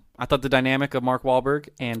 Daddy's Home. I thought the dynamic of Mark Wahlberg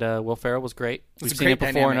and Will Ferrell was great. We've seen it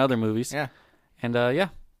before in other movies. Yeah. And, yeah.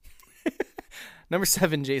 Number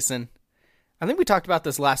 7, Jason. I think we talked about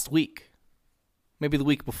this last week. Maybe the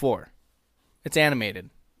week before. It's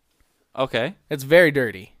animated. Okay. It's very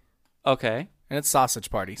dirty. Okay. And it's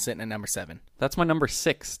Sausage Party, sitting at number 7. That's my number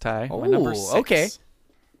 6, Ty. Oh, my number 6. Okay.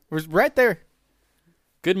 We're right there.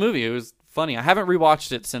 Good movie. It was funny. I haven't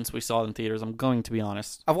rewatched it since we saw it in theaters. I'm going to be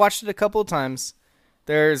honest. I've watched it a couple of times.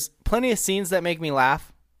 There's plenty of scenes that make me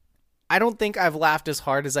laugh. I don't think I've laughed as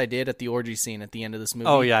hard as I did at the orgy scene at the end of this movie.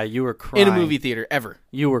 Oh, yeah. You were crying. In a movie theater, ever.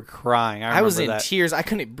 You were crying. I was in tears. I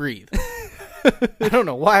couldn't breathe. I don't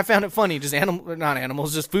know why I found it funny. Just not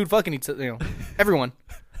animals, just food fucking everyone.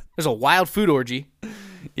 There's a wild food orgy.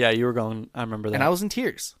 Yeah, you were going. I remember that. And I was in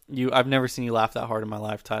tears. I've never seen you laugh that hard in my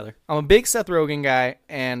life, Tyler. I'm a big Seth Rogen guy,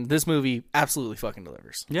 and this movie absolutely fucking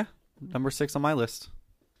delivers. Yeah. Number 6 on my list.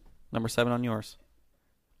 Number 7 on yours.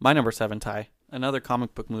 My number 7, Ty. Another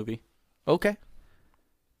comic book movie. Okay.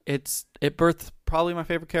 It birthed probably my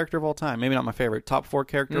favorite character of all time. Maybe not my favorite. Top 4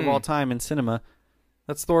 character of all time in cinema.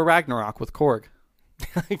 That's Thor Ragnarok with Korg.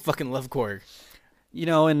 I fucking love Korg.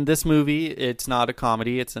 In this movie, it's not a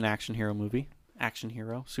comedy. It's an action hero movie.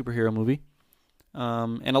 Superhero movie.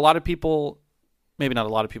 And a lot of people, maybe not a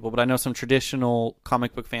lot of people, but I know some traditional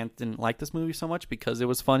comic book fans didn't like this movie so much because it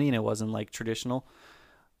was funny and it wasn't like traditional.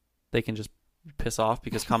 They can just piss off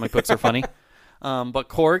because comic books are funny. But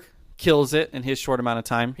Korg kills it in his short amount of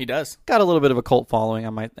time. He does. Got a little bit of a cult following, I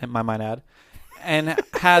might add. And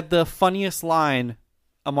had the funniest line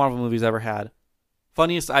a Marvel movie's ever had.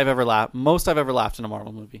 Funniest I've ever laughed. Most I've ever laughed in a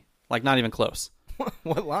Marvel movie. Like, not even close.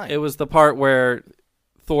 What line? It was the part where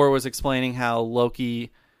Thor was explaining how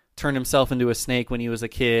Loki turned himself into a snake when he was a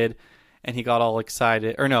kid, and he got all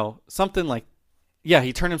excited. Or no, something like, yeah,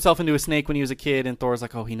 he turned himself into a snake when he was a kid, and Thor's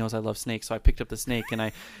like, oh, he knows I love snakes, so I picked up the snake,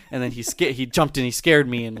 and then he jumped and he scared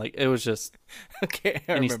me, and like, it was just, okay,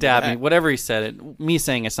 and he stabbed me. Whatever he said, me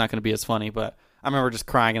saying it's not going to be as funny, but I remember just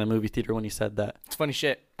crying in the movie theater when he said that. It's funny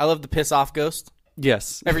shit. I love the piss off ghost.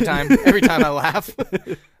 Yes. Every time I laugh.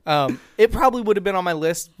 It probably would have been on my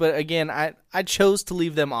list, but again, I chose to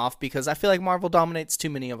leave them off because I feel like Marvel dominates too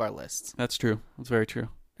many of our lists. That's true. That's very true.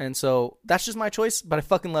 And so that's just my choice, but I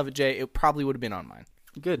fucking love it, Jay. It probably would have been on mine.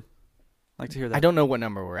 Good. Like to hear that. I don't know what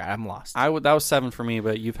number we're at. I'm lost. That was 7 for me,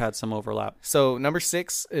 but you've had some overlap. So number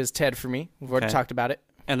 6 is Ted for me. We've already talked about it.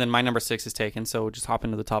 And then my number 6 is taken, so we'll just hop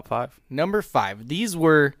into the top 5. Number 5. These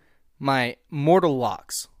were my mortal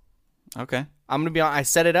locks. Okay. I'm going to be honest. I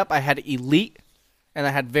set it up. I had elite, and I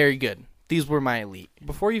had very good. These were my elite.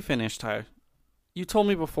 Before you finish, Ty, You told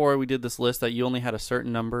me before we did this list that you only had a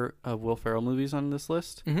certain number of Will Ferrell movies on this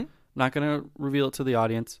list. Mm-hmm. Not going to reveal it to the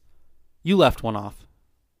audience. You left one off.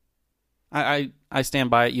 I stand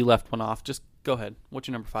by it. You left one off. Just go ahead. What's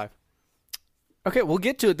your number 5? Okay, we'll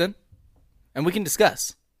get to it then. And we can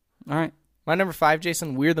discuss. All right. My number 5,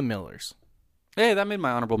 Jason, We're the Millers. Hey, that made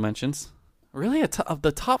my honorable mentions. Really? Of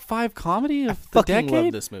the top 5 comedy of I the decade? fucking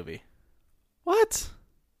love this movie. What?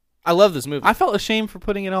 I love this movie. I felt ashamed for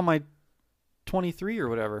putting it on my 23 or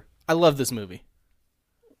whatever. I love this movie.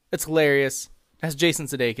 It's hilarious. It has Jason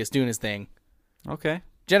Sudeikis doing his thing. Okay.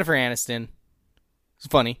 Jennifer Aniston. It's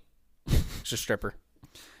funny. She's a stripper.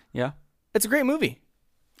 Yeah. It's a great movie.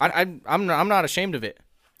 I'm not ashamed of it.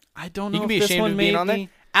 I don't know. You can if be this ashamed one of being made on there. me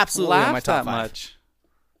Absolutely laugh on my top that 5. much.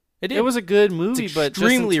 It was a good movie, it's but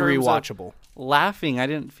extremely just in terms of rewatchable. Laughing, I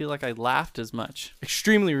didn't feel like I laughed as much.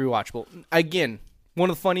 Extremely rewatchable. Again, one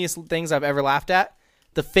of the funniest things I've ever laughed at,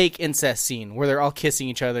 the fake incest scene where they're all kissing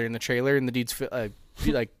each other in the trailer, and the dude's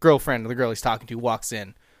like girlfriend or the girl he's talking to walks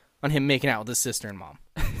in on him making out with his sister and mom.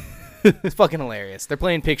 It's fucking hilarious. They're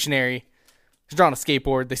playing Pictionary. He's drawing a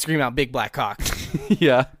skateboard. They scream out "Big Black Cock."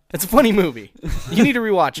 Yeah, it's a funny movie. You need to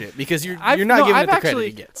rewatch it because you're not giving it the credit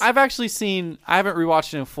it gets. I've actually seen. I haven't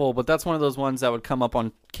rewatched it in full, but that's one of those ones that would come up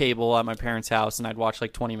on cable at my parents' house, and I'd watch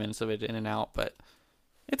like 20 minutes of it in and out. But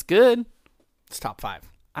it's good. It's top 5.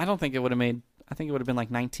 I don't think it would have made. I think it would have been like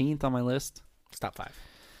 19th on my list. It's top 5.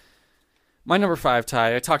 My number 5,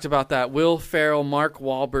 Ty. I talked about that Will Ferrell, Mark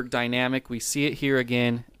Wahlberg dynamic. We see it here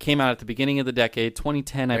again. Came out at the beginning of the decade,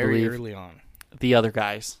 2010, I believe. Very early on. The Other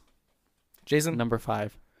Guys. Jason? Number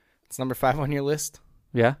 5. It's number 5 on your list?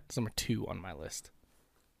 Yeah? It's number 2 on my list.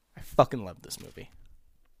 I fucking love this movie.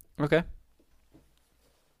 Okay.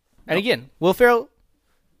 And again, Will Ferrell,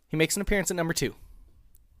 he makes an appearance at number 2.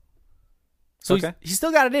 So he's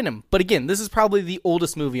still got it in him. But again, this is probably the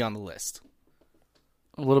oldest movie on the list.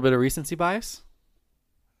 A little bit of recency bias?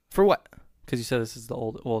 For what? Because you said this is the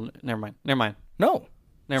old... Well, never mind. No.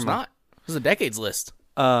 Never mind. Not. This is a decades list.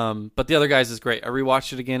 But The Other Guys is great. I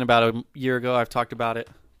rewatched it again about a year ago. I've talked about it.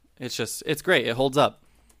 It's great. It holds up.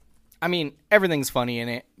 I mean, everything's funny in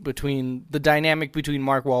it. Between the dynamic between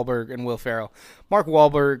Mark Wahlberg and Will Ferrell. Mark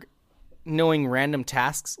Wahlberg knowing random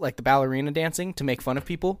tasks like the ballerina dancing to make fun of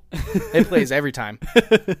people. It plays every time.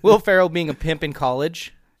 Will Ferrell being a pimp in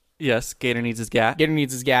college. Yes, Gator needs his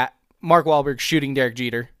gat. Mark Wahlberg shooting Derek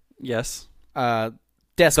Jeter. Yes. The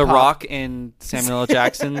Rock in Samuel L.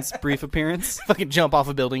 Jackson's brief appearance. Fucking jump off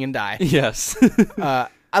a building and die. Yes.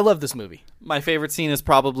 I love this movie. My favorite scene is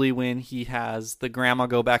probably when he has the grandma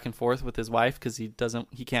go back and forth with his wife because he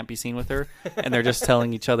can't be seen with her, and they're just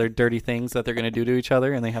telling each other dirty things that they're going to do to each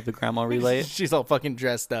other, and they have the grandma relay it. She's all fucking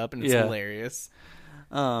dressed up, and it's hilarious.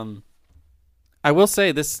 I will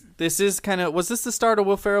say this is kind of... Was this the start of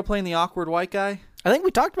Will Ferrell playing the awkward white guy? I think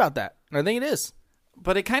we talked about that. I think it is.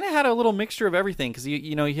 But it kind of had a little mixture of everything because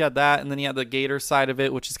you had that, and then you had the Gator side of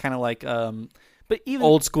it, which is kind of like but even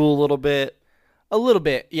old school a little bit. A little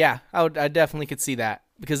bit, yeah. I definitely could see that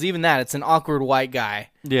because even that, it's an awkward white guy,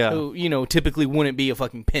 who typically wouldn't be a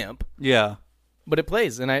fucking pimp. Yeah, but it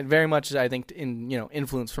plays, and I very much think in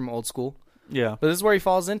influence from old school. Yeah, but this is where he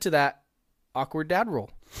falls into that awkward dad role.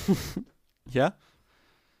 Yeah.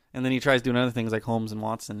 And then he tries doing other things like Holmes and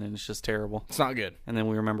Watson, and it's just terrible. It's not good. And then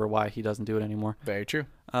we remember why he doesn't do it anymore. Very true.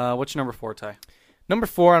 What's your number 4, Ty? Number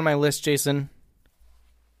 4 on my list, Jason.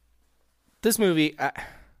 This movie,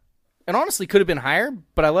 it honestly could have been higher,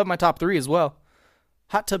 but I love my top 3 as well.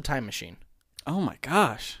 Hot Tub Time Machine. Oh my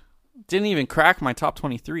gosh. Didn't even crack my top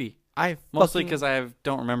 23. Mostly because I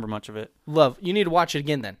don't remember much of it. You need to watch it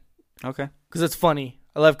again then. Okay. Because it's funny.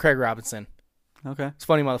 I love Craig Robinson. Okay. It's a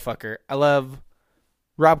funny motherfucker. I love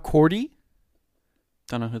Rob Corddry.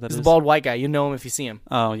 Don't know who that is. He's the bald white guy. You know him if you see him.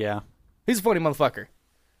 Oh, yeah. He's a funny motherfucker.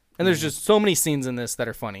 And there's just so many scenes in this that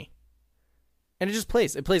are funny. And it just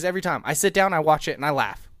plays. It plays every time. I sit down, I watch it, and I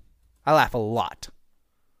laugh. I laugh a lot.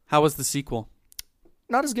 How was the sequel?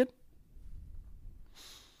 Not as good.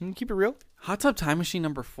 Keep it real. Hot Tub Time Machine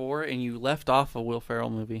number 4, and you left off a Will Ferrell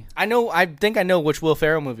movie. I think I know which Will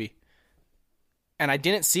Ferrell movie. And I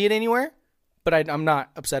didn't see it anywhere, but I'm not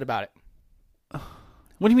upset about it.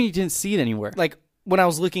 What do you mean you didn't see it anywhere? Like, when I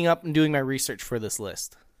was looking up and doing my research for this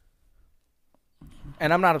list.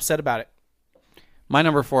 And I'm not upset about it. My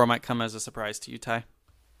number 4 might come as a surprise to you, Ty.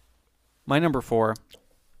 My number 4,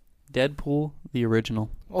 Deadpool, the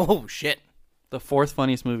original. Oh, shit. The 4th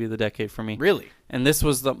funniest movie of the decade for me. Really? And this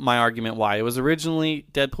was my argument why. It was originally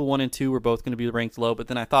Deadpool 1 and 2 were both going to be ranked low, but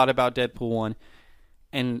then I thought about Deadpool 1,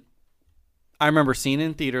 and I remember seeing it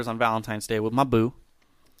in theaters on Valentine's Day with my boo,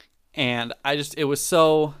 and it was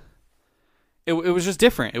so it was just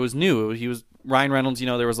different. It was new. He was Ryan Reynolds.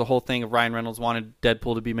 There was the whole thing of Ryan Reynolds wanted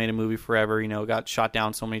Deadpool to be made a movie forever. Got shot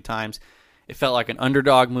down so many times. It felt like an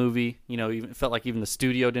underdog movie. It felt like even the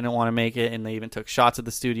studio didn't want to make it, and they even took shots at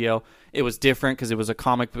the studio. It was different because it was a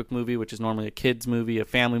comic book movie, which is normally a kid's movie, a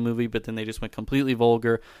family movie, but then they just went completely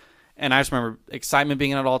vulgar. And I just remember excitement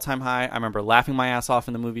being at an all-time high. I remember laughing my ass off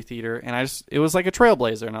in the movie theater, and it was like a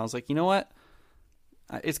trailblazer. And I was like, you know what?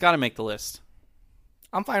 It's got to make the list.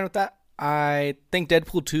 I'm fine with that. I think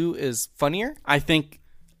Deadpool 2 is funnier. I think,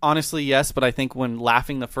 honestly, yes, but I think when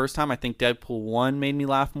laughing the first time, I think Deadpool 1 made me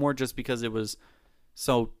laugh more just because it was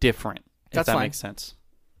so different, if that makes sense.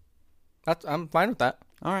 I'm fine with that.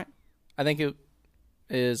 All right. I think it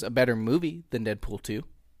is a better movie than Deadpool 2.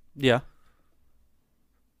 Yeah.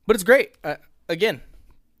 But it's great. Again,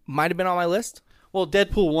 might have been on my list. Well,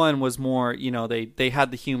 Deadpool 1 was more, they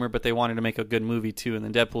had the humor, but they wanted to make a good movie too. And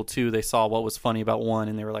then Deadpool 2, they saw what was funny about 1,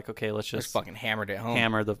 and they were like, okay, let's just fucking hammered it home.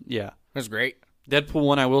 Yeah. It was great. Deadpool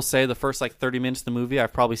 1, I will say, the first 30 minutes of the movie,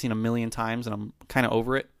 I've probably seen a million times, and I'm kind of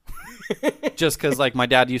over it. Just because my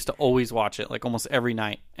dad used to always watch it, almost every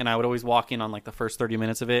night. And I would always walk in on the first 30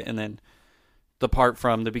 minutes of it, and then the part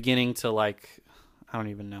from the beginning to I don't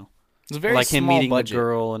even know. It was a very him small meeting budget. the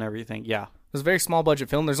girl and everything. Yeah. It was a very small budget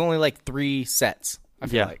film. There's only 3 sets, I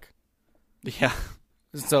feel like. Yeah.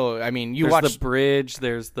 So, you there's watch the bridge,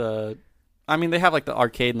 there's the... they have the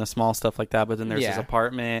arcade and the small stuff like that, but then there's his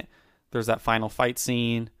apartment, there's that final fight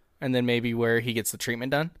scene. And then maybe where he gets the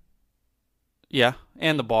treatment done? Yeah,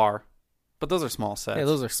 and the bar. But those are small sets. Yeah,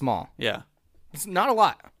 those are small. Yeah. It's not a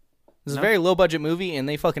lot. It's a very low-budget movie, and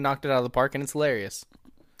they fucking knocked it out of the park, and it's hilarious.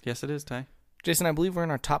 Yes, it is, Ty. Jason, I believe we're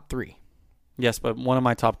in our top 3. Yes, but one of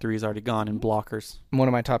my top 3 is already gone in blockers. One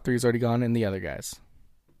of my top 3 is already gone in the other guys.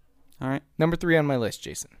 All right. Number 3 on my list,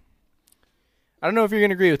 Jason. I don't know if you're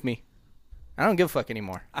going to agree with me. I don't give a fuck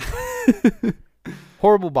anymore.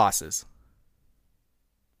 Horrible Bosses.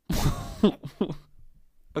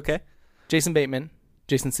 Okay. Jason Bateman.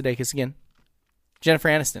 Jason Sudeikis again. Jennifer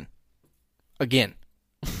Aniston. Again.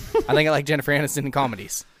 I think I like Jennifer Aniston in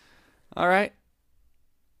comedies. All right.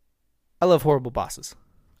 I love Horrible Bosses.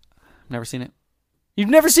 Never seen it. You've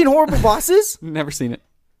never seen Horrible Bosses? Never seen it.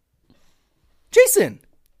 Jason.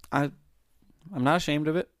 I'm not ashamed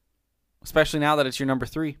of it. Especially now that it's your number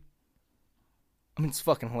 3. It's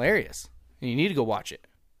fucking hilarious. And you need to go watch it.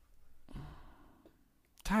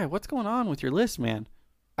 Ty, what's going on with your list, man?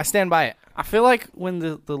 I stand by it. I feel like when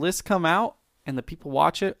the lists come out and the people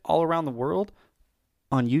watch it all around the world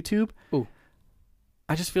on YouTube, ooh,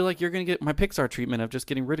 I just feel like you're going to get my Pixar treatment of just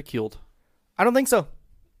getting ridiculed. I don't think so.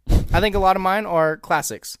 I think a lot of mine are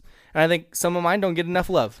classics. And I think some of mine don't get enough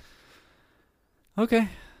love. Okay.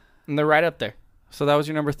 And they're right up there. So that was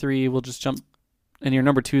your number 3. We'll just jump. And your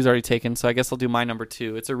number 2 is already taken, so I guess I'll do my number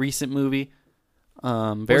 2. It's a recent movie.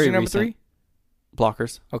 Very your number recent. 3?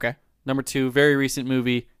 Blockers. Okay. Number 2, very recent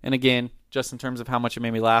movie. And again, just in terms of how much it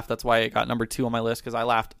made me laugh, that's why it got number 2 on my list, because I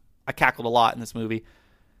laughed. I cackled a lot in this movie.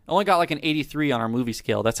 I only got an 83 on our movie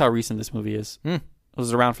scale. That's how recent this movie is. It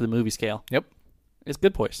was around for the movie scale. Yep. It's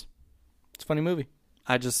Good Boys. It's a funny movie.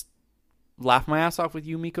 I just laughed my ass off with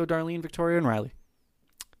you, Miko, Darlene, Victoria, and Riley.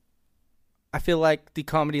 I feel like the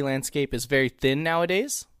comedy landscape is very thin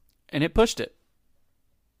nowadays. And it pushed it.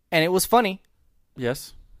 And it was funny.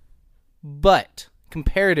 Yes. But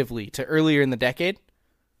comparatively to earlier in the decade,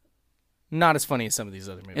 not as funny as some of these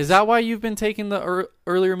other movies. Is that why you've been taking the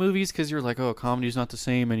earlier movies? Because you're like, oh, comedy's not the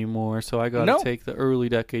same anymore, so I got to take the early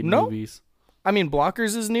decade movies.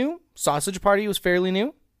 Blockers is new. Sausage Party was fairly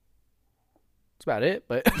new. That's about it,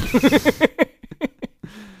 but...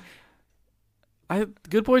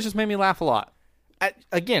 Good Boys just made me laugh a lot.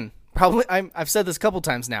 I've said this a couple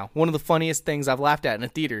times now. One of the funniest things I've laughed at in a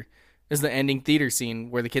theater is the ending theater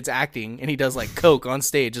scene where the kid's acting and he does coke on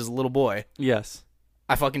stage as a little boy. Yes.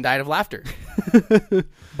 I fucking died of laughter.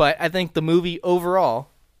 But I think the movie overall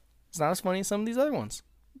is not as funny as some of these other ones.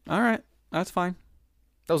 All right. That's fine.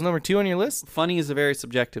 That was number 2 on your list? Funny is a very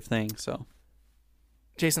subjective thing, so.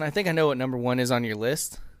 Jason, I think I know what number 1 is on your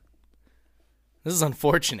list. This is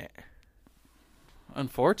unfortunate.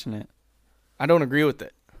 Unfortunate? I don't agree with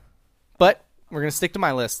it. But we're going to stick to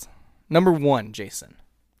my list. Number 1, Jason.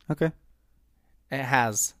 Okay. It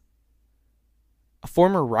has a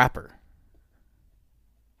former rapper.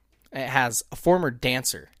 It has a former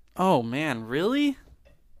dancer. Oh, man. Really?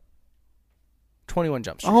 21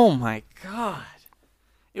 Jump Street. Oh, my God.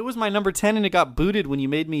 It was my number 10, and it got booted when you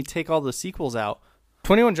made me take all the sequels out.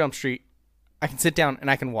 21 Jump Street, I can sit down and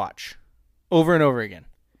I can watch over and over again.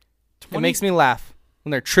 It makes me laugh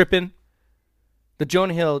when they're tripping. The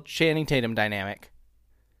Jonah Hill, Channing Tatum dynamic.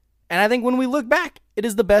 And I think when we look back, It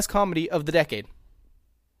is the best comedy of the decade.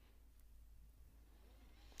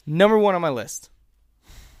 Number 1 on my list.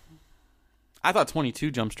 I thought 22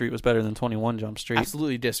 Jump Street was better than 21 Jump Street.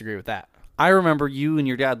 Absolutely disagree with that. I remember you and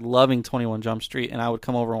your dad loving 21 Jump Street, and I would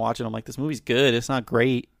come over and watch it. I'm like, this movie's good. It's not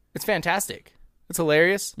great. It's fantastic. It's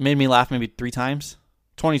hilarious. Made me laugh maybe 3 times.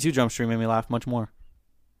 22 Jump Street made me laugh much more.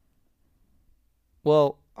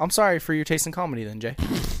 Well, I'm sorry for your taste in comedy then, Jay.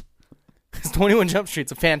 21 Jump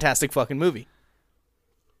Street's a fantastic fucking movie.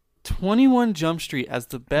 21 Jump Street as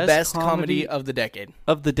the best comedy of the decade.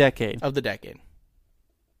 Of the decade. Of the decade.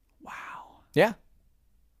 Wow. Yeah.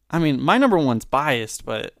 I mean, my number 1's biased,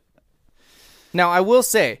 but... Now, I will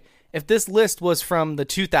say, if this list was from the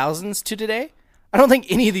 2000s to today, I don't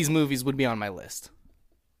think any of these movies would be on my list.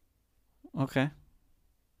 Okay.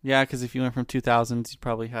 Yeah, because if you went from 2000s, you'd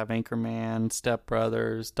probably have Anchorman, Step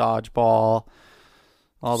Brothers, Dodgeball,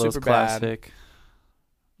 all those Superbad. classic.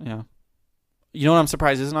 Yeah. You know what I'm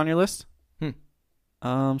surprised isn't on your list?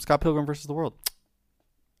 Scott Pilgrim versus the World.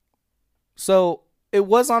 So, it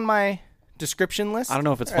was on my description list. I don't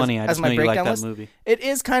know if it's funny. I just know you like that movie. It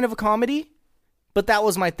is kind of a comedy, but that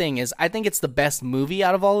was my thing. Is I think it's the best movie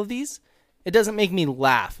out of all of these. It doesn't make me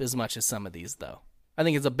laugh as much as some of these, though. I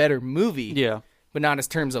think it's a better movie. Yeah. But not in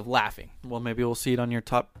terms of laughing. Well, maybe we'll see it on your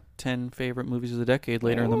top 10 favorite movies of the decade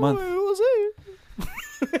later in the month. We'll see.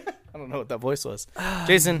 I don't know what that voice was.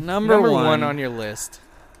 Jason, number 1 on your list.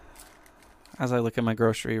 As I look at my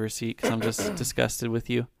grocery receipt, because I'm just disgusted with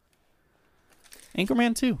you.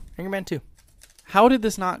 Anchorman 2. Anchorman 2. How did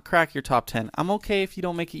this not crack your top 10? I'm okay if you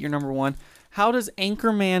don't make it your number 1. How does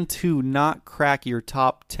Anchorman 2 not crack your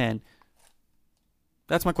top 10?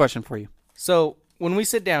 That's my question for you. So, when we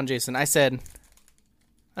sit down, Jason, I said,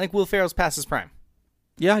 I think Will Ferrell's past his prime.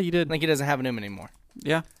 Yeah, you did. I think he doesn't have an him anymore.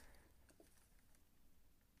 Yeah.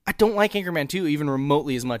 I don't like Anchorman 2 even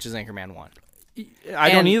remotely as much as Anchorman 1. I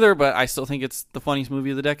don't either, but I still think it's the funniest movie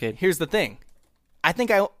of the decade. Here's the thing. I think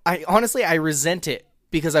I honestly, I resent it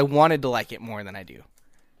because I wanted to like it more than I do.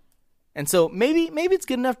 And so maybe it's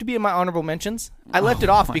good enough to be in my honorable mentions. I left it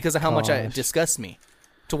off because of how much it disgusts me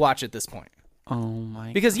to watch at this point. Oh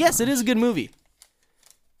my! Because yes, it is a good movie,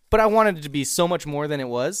 but I wanted it to be so much more than it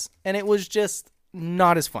was, and it was just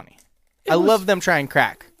not as funny. I love them trying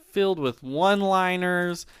crack. Filled with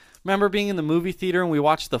one-liners. Remember being in the movie theater and we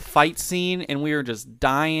watched the fight scene and we were just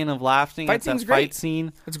dying of laughing at that fight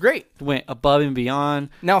scene. It's great. Went above and beyond.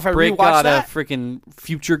 Now if I Brick rewatch got that, a freaking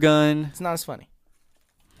future gun. It's not as funny.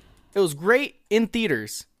 It was great in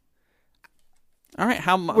theaters. All right,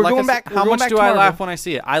 how much to do I laugh when I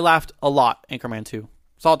see it? I laughed a lot. Anchorman 2.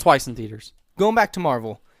 Saw it twice in theaters. Going back to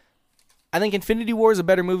Marvel, I think Infinity War is a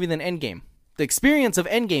better movie than Endgame. The experience of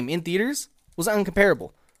Endgame in theaters was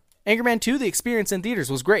uncomparable. Anchorman 2, the experience in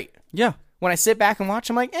theaters was great. Yeah. When I sit back and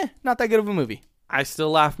watch, I'm like, not that good of a movie. I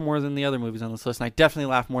still laugh more than the other movies on this list, and I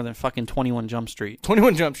definitely laugh more than fucking 21 Jump Street.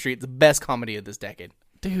 21 Jump Street, the best comedy of this decade.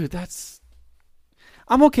 Dude,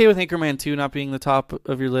 I'm okay with Anchorman 2 not being the top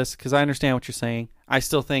of your list, because I understand what you're saying. I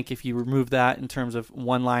still think if you remove that in terms of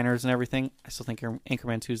one-liners and everything, I still think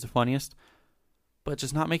Anchorman 2 is the funniest. But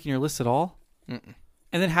just not making your list at all? Mm-mm.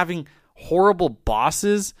 And then having horrible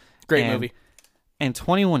bosses. Great movie. And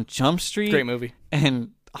 21 Jump Street. Great movie.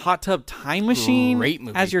 And Hot Tub Time Machine. Great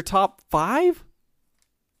movie. As your top 5?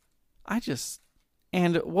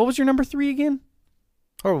 And what was your number 3 again?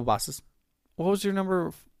 Horrible Bosses. What was your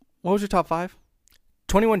top 5?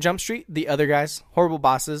 21 Jump Street, The Other Guys, Horrible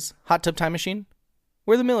Bosses, Hot Tub Time Machine.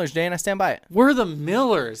 We're the Millers, Jay, and I stand by it. We're the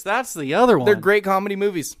Millers. That's the other one. They're great comedy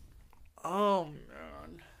movies. Oh,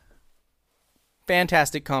 man.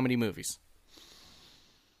 Fantastic comedy movies.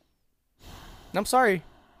 And I'm sorry,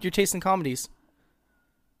 your taste in comedies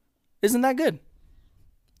isn't that good.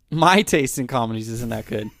 My taste in comedies isn't that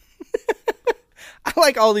good. I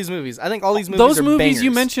like all these movies. I think all these movies Those are movies bangers.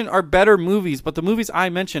 you mentioned are better movies, but the movies I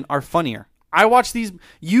mentioned are funnier. I watch these.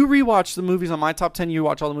 You rewatch the movies on my top 10. You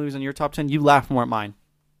watch all the movies on your top 10. You laugh more at mine.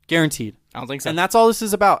 Guaranteed. I don't think so. And that's all this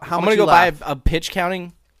is about. I'm going to go buy a pitch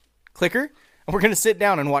counting clicker, and we're going to sit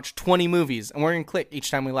down and watch 20 movies, and we're going to click each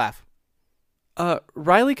time we laugh.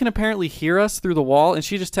 Riley can apparently hear us through the wall, and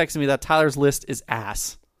she just texted me that Tyler's list is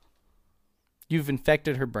ass. You've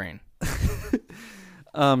infected her brain.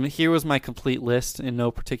 Here was my complete list in no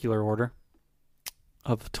particular order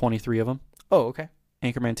of 23 of them. Oh, okay.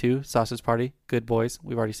 Anchorman 2, Sausage Party, Good Boys.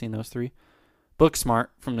 We've already seen those 3. Booksmart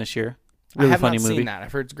from this year. Really I have funny not movie. seen that.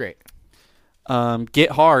 I've heard it's great. Get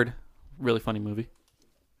Hard. Really funny movie.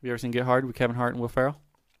 Have you ever seen Get Hard with Kevin Hart and Will Ferrell?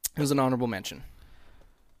 It was an honorable mention.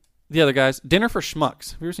 The other guys. Dinner for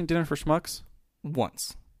Schmucks. Have you ever seen Dinner for Schmucks?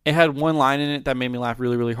 Once. It had one line in it that made me laugh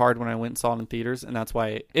really, really hard when I went and saw it in theaters, and that's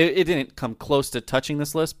why it didn't come close to touching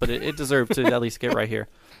this list, but it deserved to at least get right here.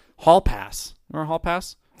 Hall Pass. Remember Hall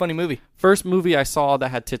Pass? Funny movie. First movie I saw that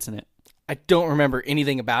had tits in it. I don't remember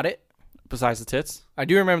anything about it. Besides the tits? I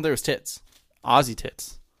do remember there was tits. Aussie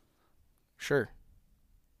tits. Sure.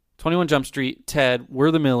 21 Jump Street, Ted,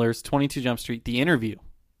 We're the Millers, 22 Jump Street, The Interview.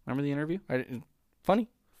 Remember The Interview? Funny.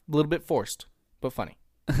 A little bit forced, but funny.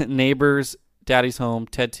 Neighbors, Daddy's Home,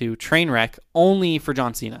 Ted 2, Trainwreck, only for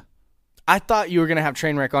John Cena. I thought you were going to have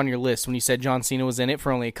Trainwreck on your list when you said John Cena was in it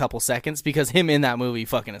for only a couple seconds, because him in that movie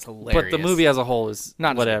fucking is hilarious. But the movie as a whole is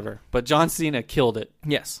not whatever. But John Cena killed it.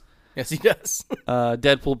 Yes. Yes, he does.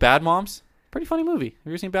 Deadpool, Bad Moms. Pretty funny movie. Have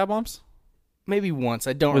you ever seen Bad Moms? Maybe once.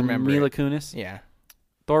 I don't With remember. Mila it. Kunis. Yeah.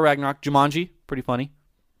 Thor Ragnarok, Jumanji. Pretty funny.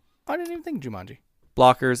 I didn't even think Jumanji.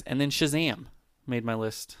 Blockers, and then Shazam made my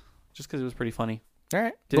list just because it was pretty funny. All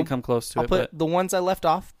right. Didn't come close to I'll it. put But the ones I left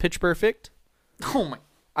off. Pitch Perfect. oh my!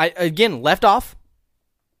 I again left off.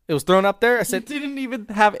 It was thrown up there. I said, You didn't even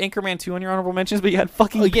have Anchorman 2 on your honorable mentions, but you had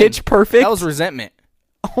fucking again, Pitch Perfect. That was resentment.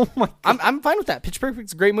 Oh my God. I'm fine with that. Pitch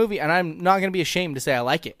Perfect's a great movie, and I'm not going to be ashamed to say I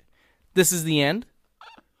like it. This is the end.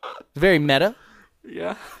 Very meta.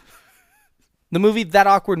 Yeah. The movie That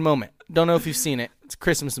Awkward Moment. Don't know if you've seen it. It's a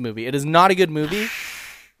Christmas movie. It is not a good movie,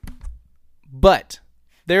 but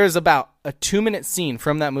there is about a 2-minute scene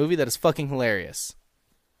from that movie that is fucking hilarious,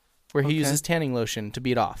 where he uses tanning lotion to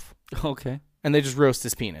beat off. Okay. And they just roast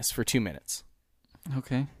his penis for 2 minutes.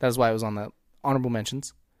 Okay. That is why it was on the honorable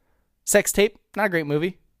mentions. Sex Tape, not a great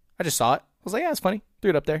movie. I just saw it. I was like, yeah, it's funny. Threw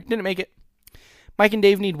it up there. Didn't make it. Mike and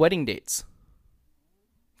Dave Need Wedding Dates.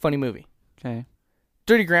 Funny movie. Okay.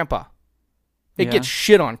 Dirty Grandpa. It gets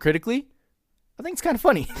shit on critically. I think it's kind of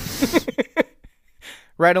funny.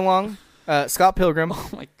 Right along. Scott Pilgrim. Oh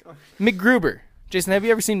my God. MacGruber. Jason, have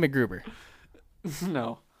you ever seen MacGruber?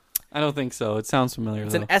 No. I don't think so. It sounds familiar,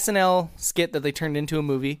 It's though. an SNL skit that they turned into a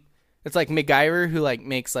movie. It's like MacGyver who like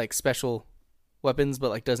makes like special weapons but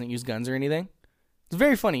like doesn't use guns or anything. It's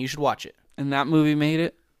very funny. You should watch it. And that movie made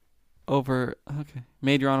it over... Okay.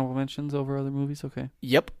 Made your honorable mentions over other movies? Okay.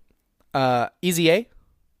 Yep. Easy A.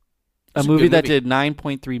 A movie that did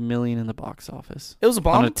 $9.3 million in the box office. It was a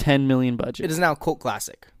bomb. On a $10 million budget. It is now a cult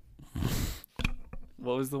classic.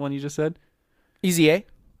 What was the one you just said? Easy A.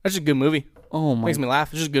 That's just a good movie. Oh my... Makes me laugh.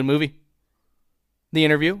 It's just a good movie. The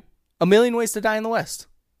Interview. A Million Ways to Die in the West.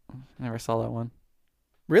 Never saw that one.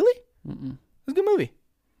 Really? Mm-mm. It's a good movie.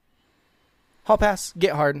 Hall Pass.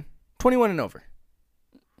 Get Hard. 21 and over.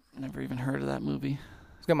 Never even heard of that movie.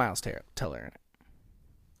 It's got Miles Teller in it.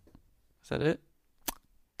 Is that it?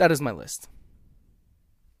 That is my list.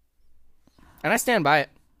 And I stand by it.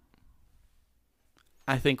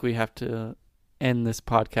 I think we have to end this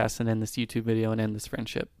podcast and end this YouTube video and end this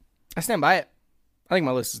friendship. I stand by it. I think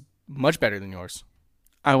my list is much better than yours.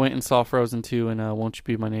 I went and saw Frozen 2 and Won't You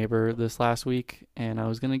Be My Neighbor this last week, and I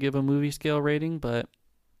was going to give a movie scale rating, but,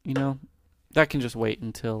 you know, that can just wait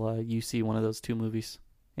until you see one of those two movies,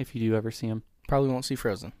 if you do ever see them. Probably won't see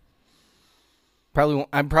Frozen.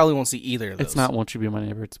 I probably won't see either of those. It's not Won't You Be My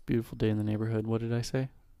Neighbor. It's Beautiful Day in the Neighborhood. What did I say?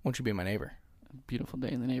 Won't You Be My Neighbor. Beautiful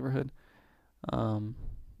Day in the Neighborhood.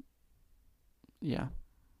 Yeah.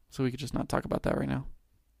 So we could just not talk about that right now.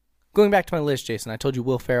 Going back to my list, Jason, I told you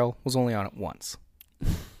Will Ferrell was only on it once.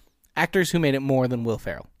 Actors who made it more than Will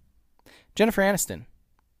Ferrell. Jennifer Aniston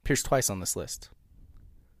appears twice on this list.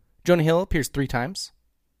 Jonah Hill appears 3 times.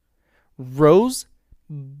 Rose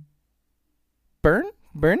Byrne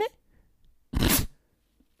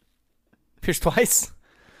appears twice.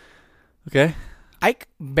 Okay. Ike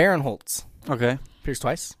Barinholtz Okay. appears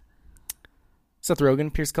twice. Seth Rogen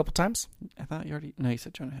appears a couple times. I thought you already... No, you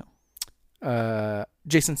said Jonah Hill.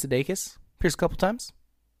 Jason Sudeikis appears a couple times.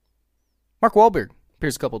 Mark Wahlberg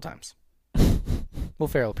appears a couple times. Will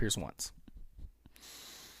Ferrell appears once.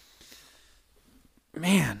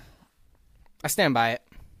 Man. I stand by it.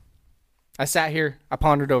 I sat here. I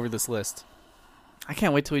pondered over this list. I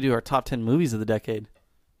can't wait till we do our top 10 movies of the decade.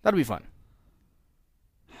 That'll be fun.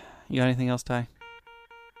 You got anything else, Ty?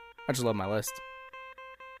 I just love my list.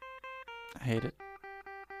 I hate it.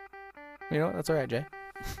 You know what? That's all right, Jay.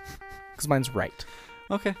 Because mine's right.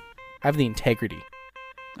 Okay. I have the integrity.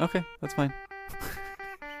 Okay, that's fine.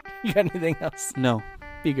 You got anything else? No.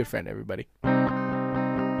 Be a good friend, everybody.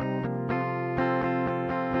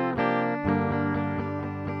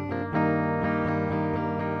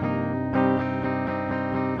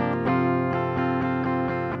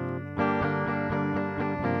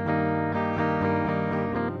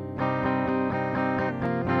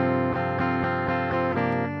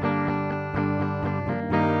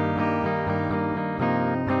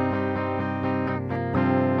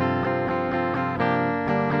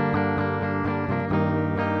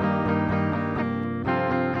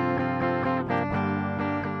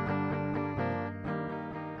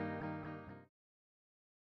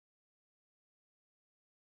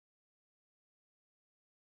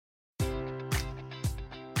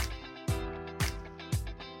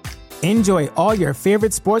 Enjoy all your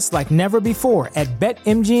favorite sports like never before at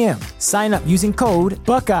BetMGM. Sign up using code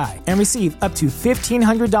Buckeye and receive up to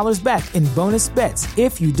 $1,500 back in bonus bets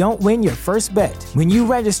if you don't win your first bet. When you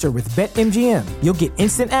register with BetMGM, you'll get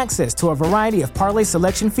instant access to a variety of parlay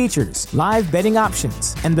selection features, live betting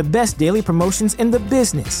options, and the best daily promotions in the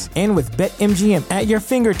business. And with BetMGM at your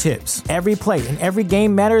fingertips, every play and every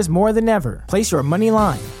game matters more than ever. Place your money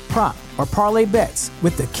line, prop, or parlay bets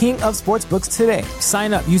with the king of sportsbooks today.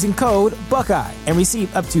 Sign up using code Buckeye and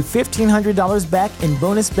receive up to $1,500 back in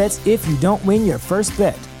bonus bets if you don't win your first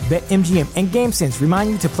bet. BetMGM and GameSense remind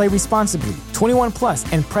you to play responsibly. 21 plus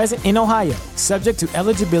and present in Ohio, subject to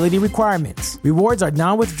eligibility requirements. Rewards are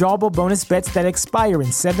non-withdrawable bonus bets that expire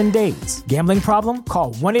in 7 days. Gambling problem?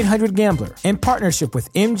 Call 1-800-GAMBLER. In partnership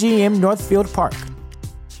with MGM Northfield Park.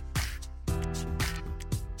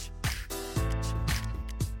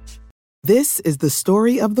 This is the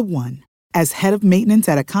story of the one. As head of maintenance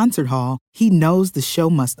at a concert hall, he knows the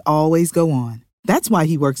show must always go on. That's why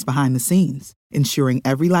he works behind the scenes, ensuring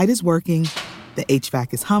every light is working, the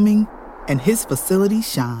HVAC is humming, and his facility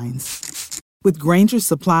shines. With Grainger's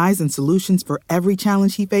supplies and solutions for every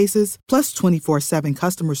challenge he faces, plus 24/7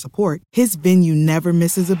 customer support, his venue never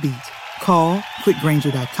misses a beat. Call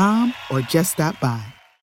quickgrainger.com or just stop by.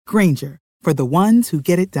 Grainger, for the ones who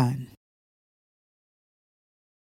get it done.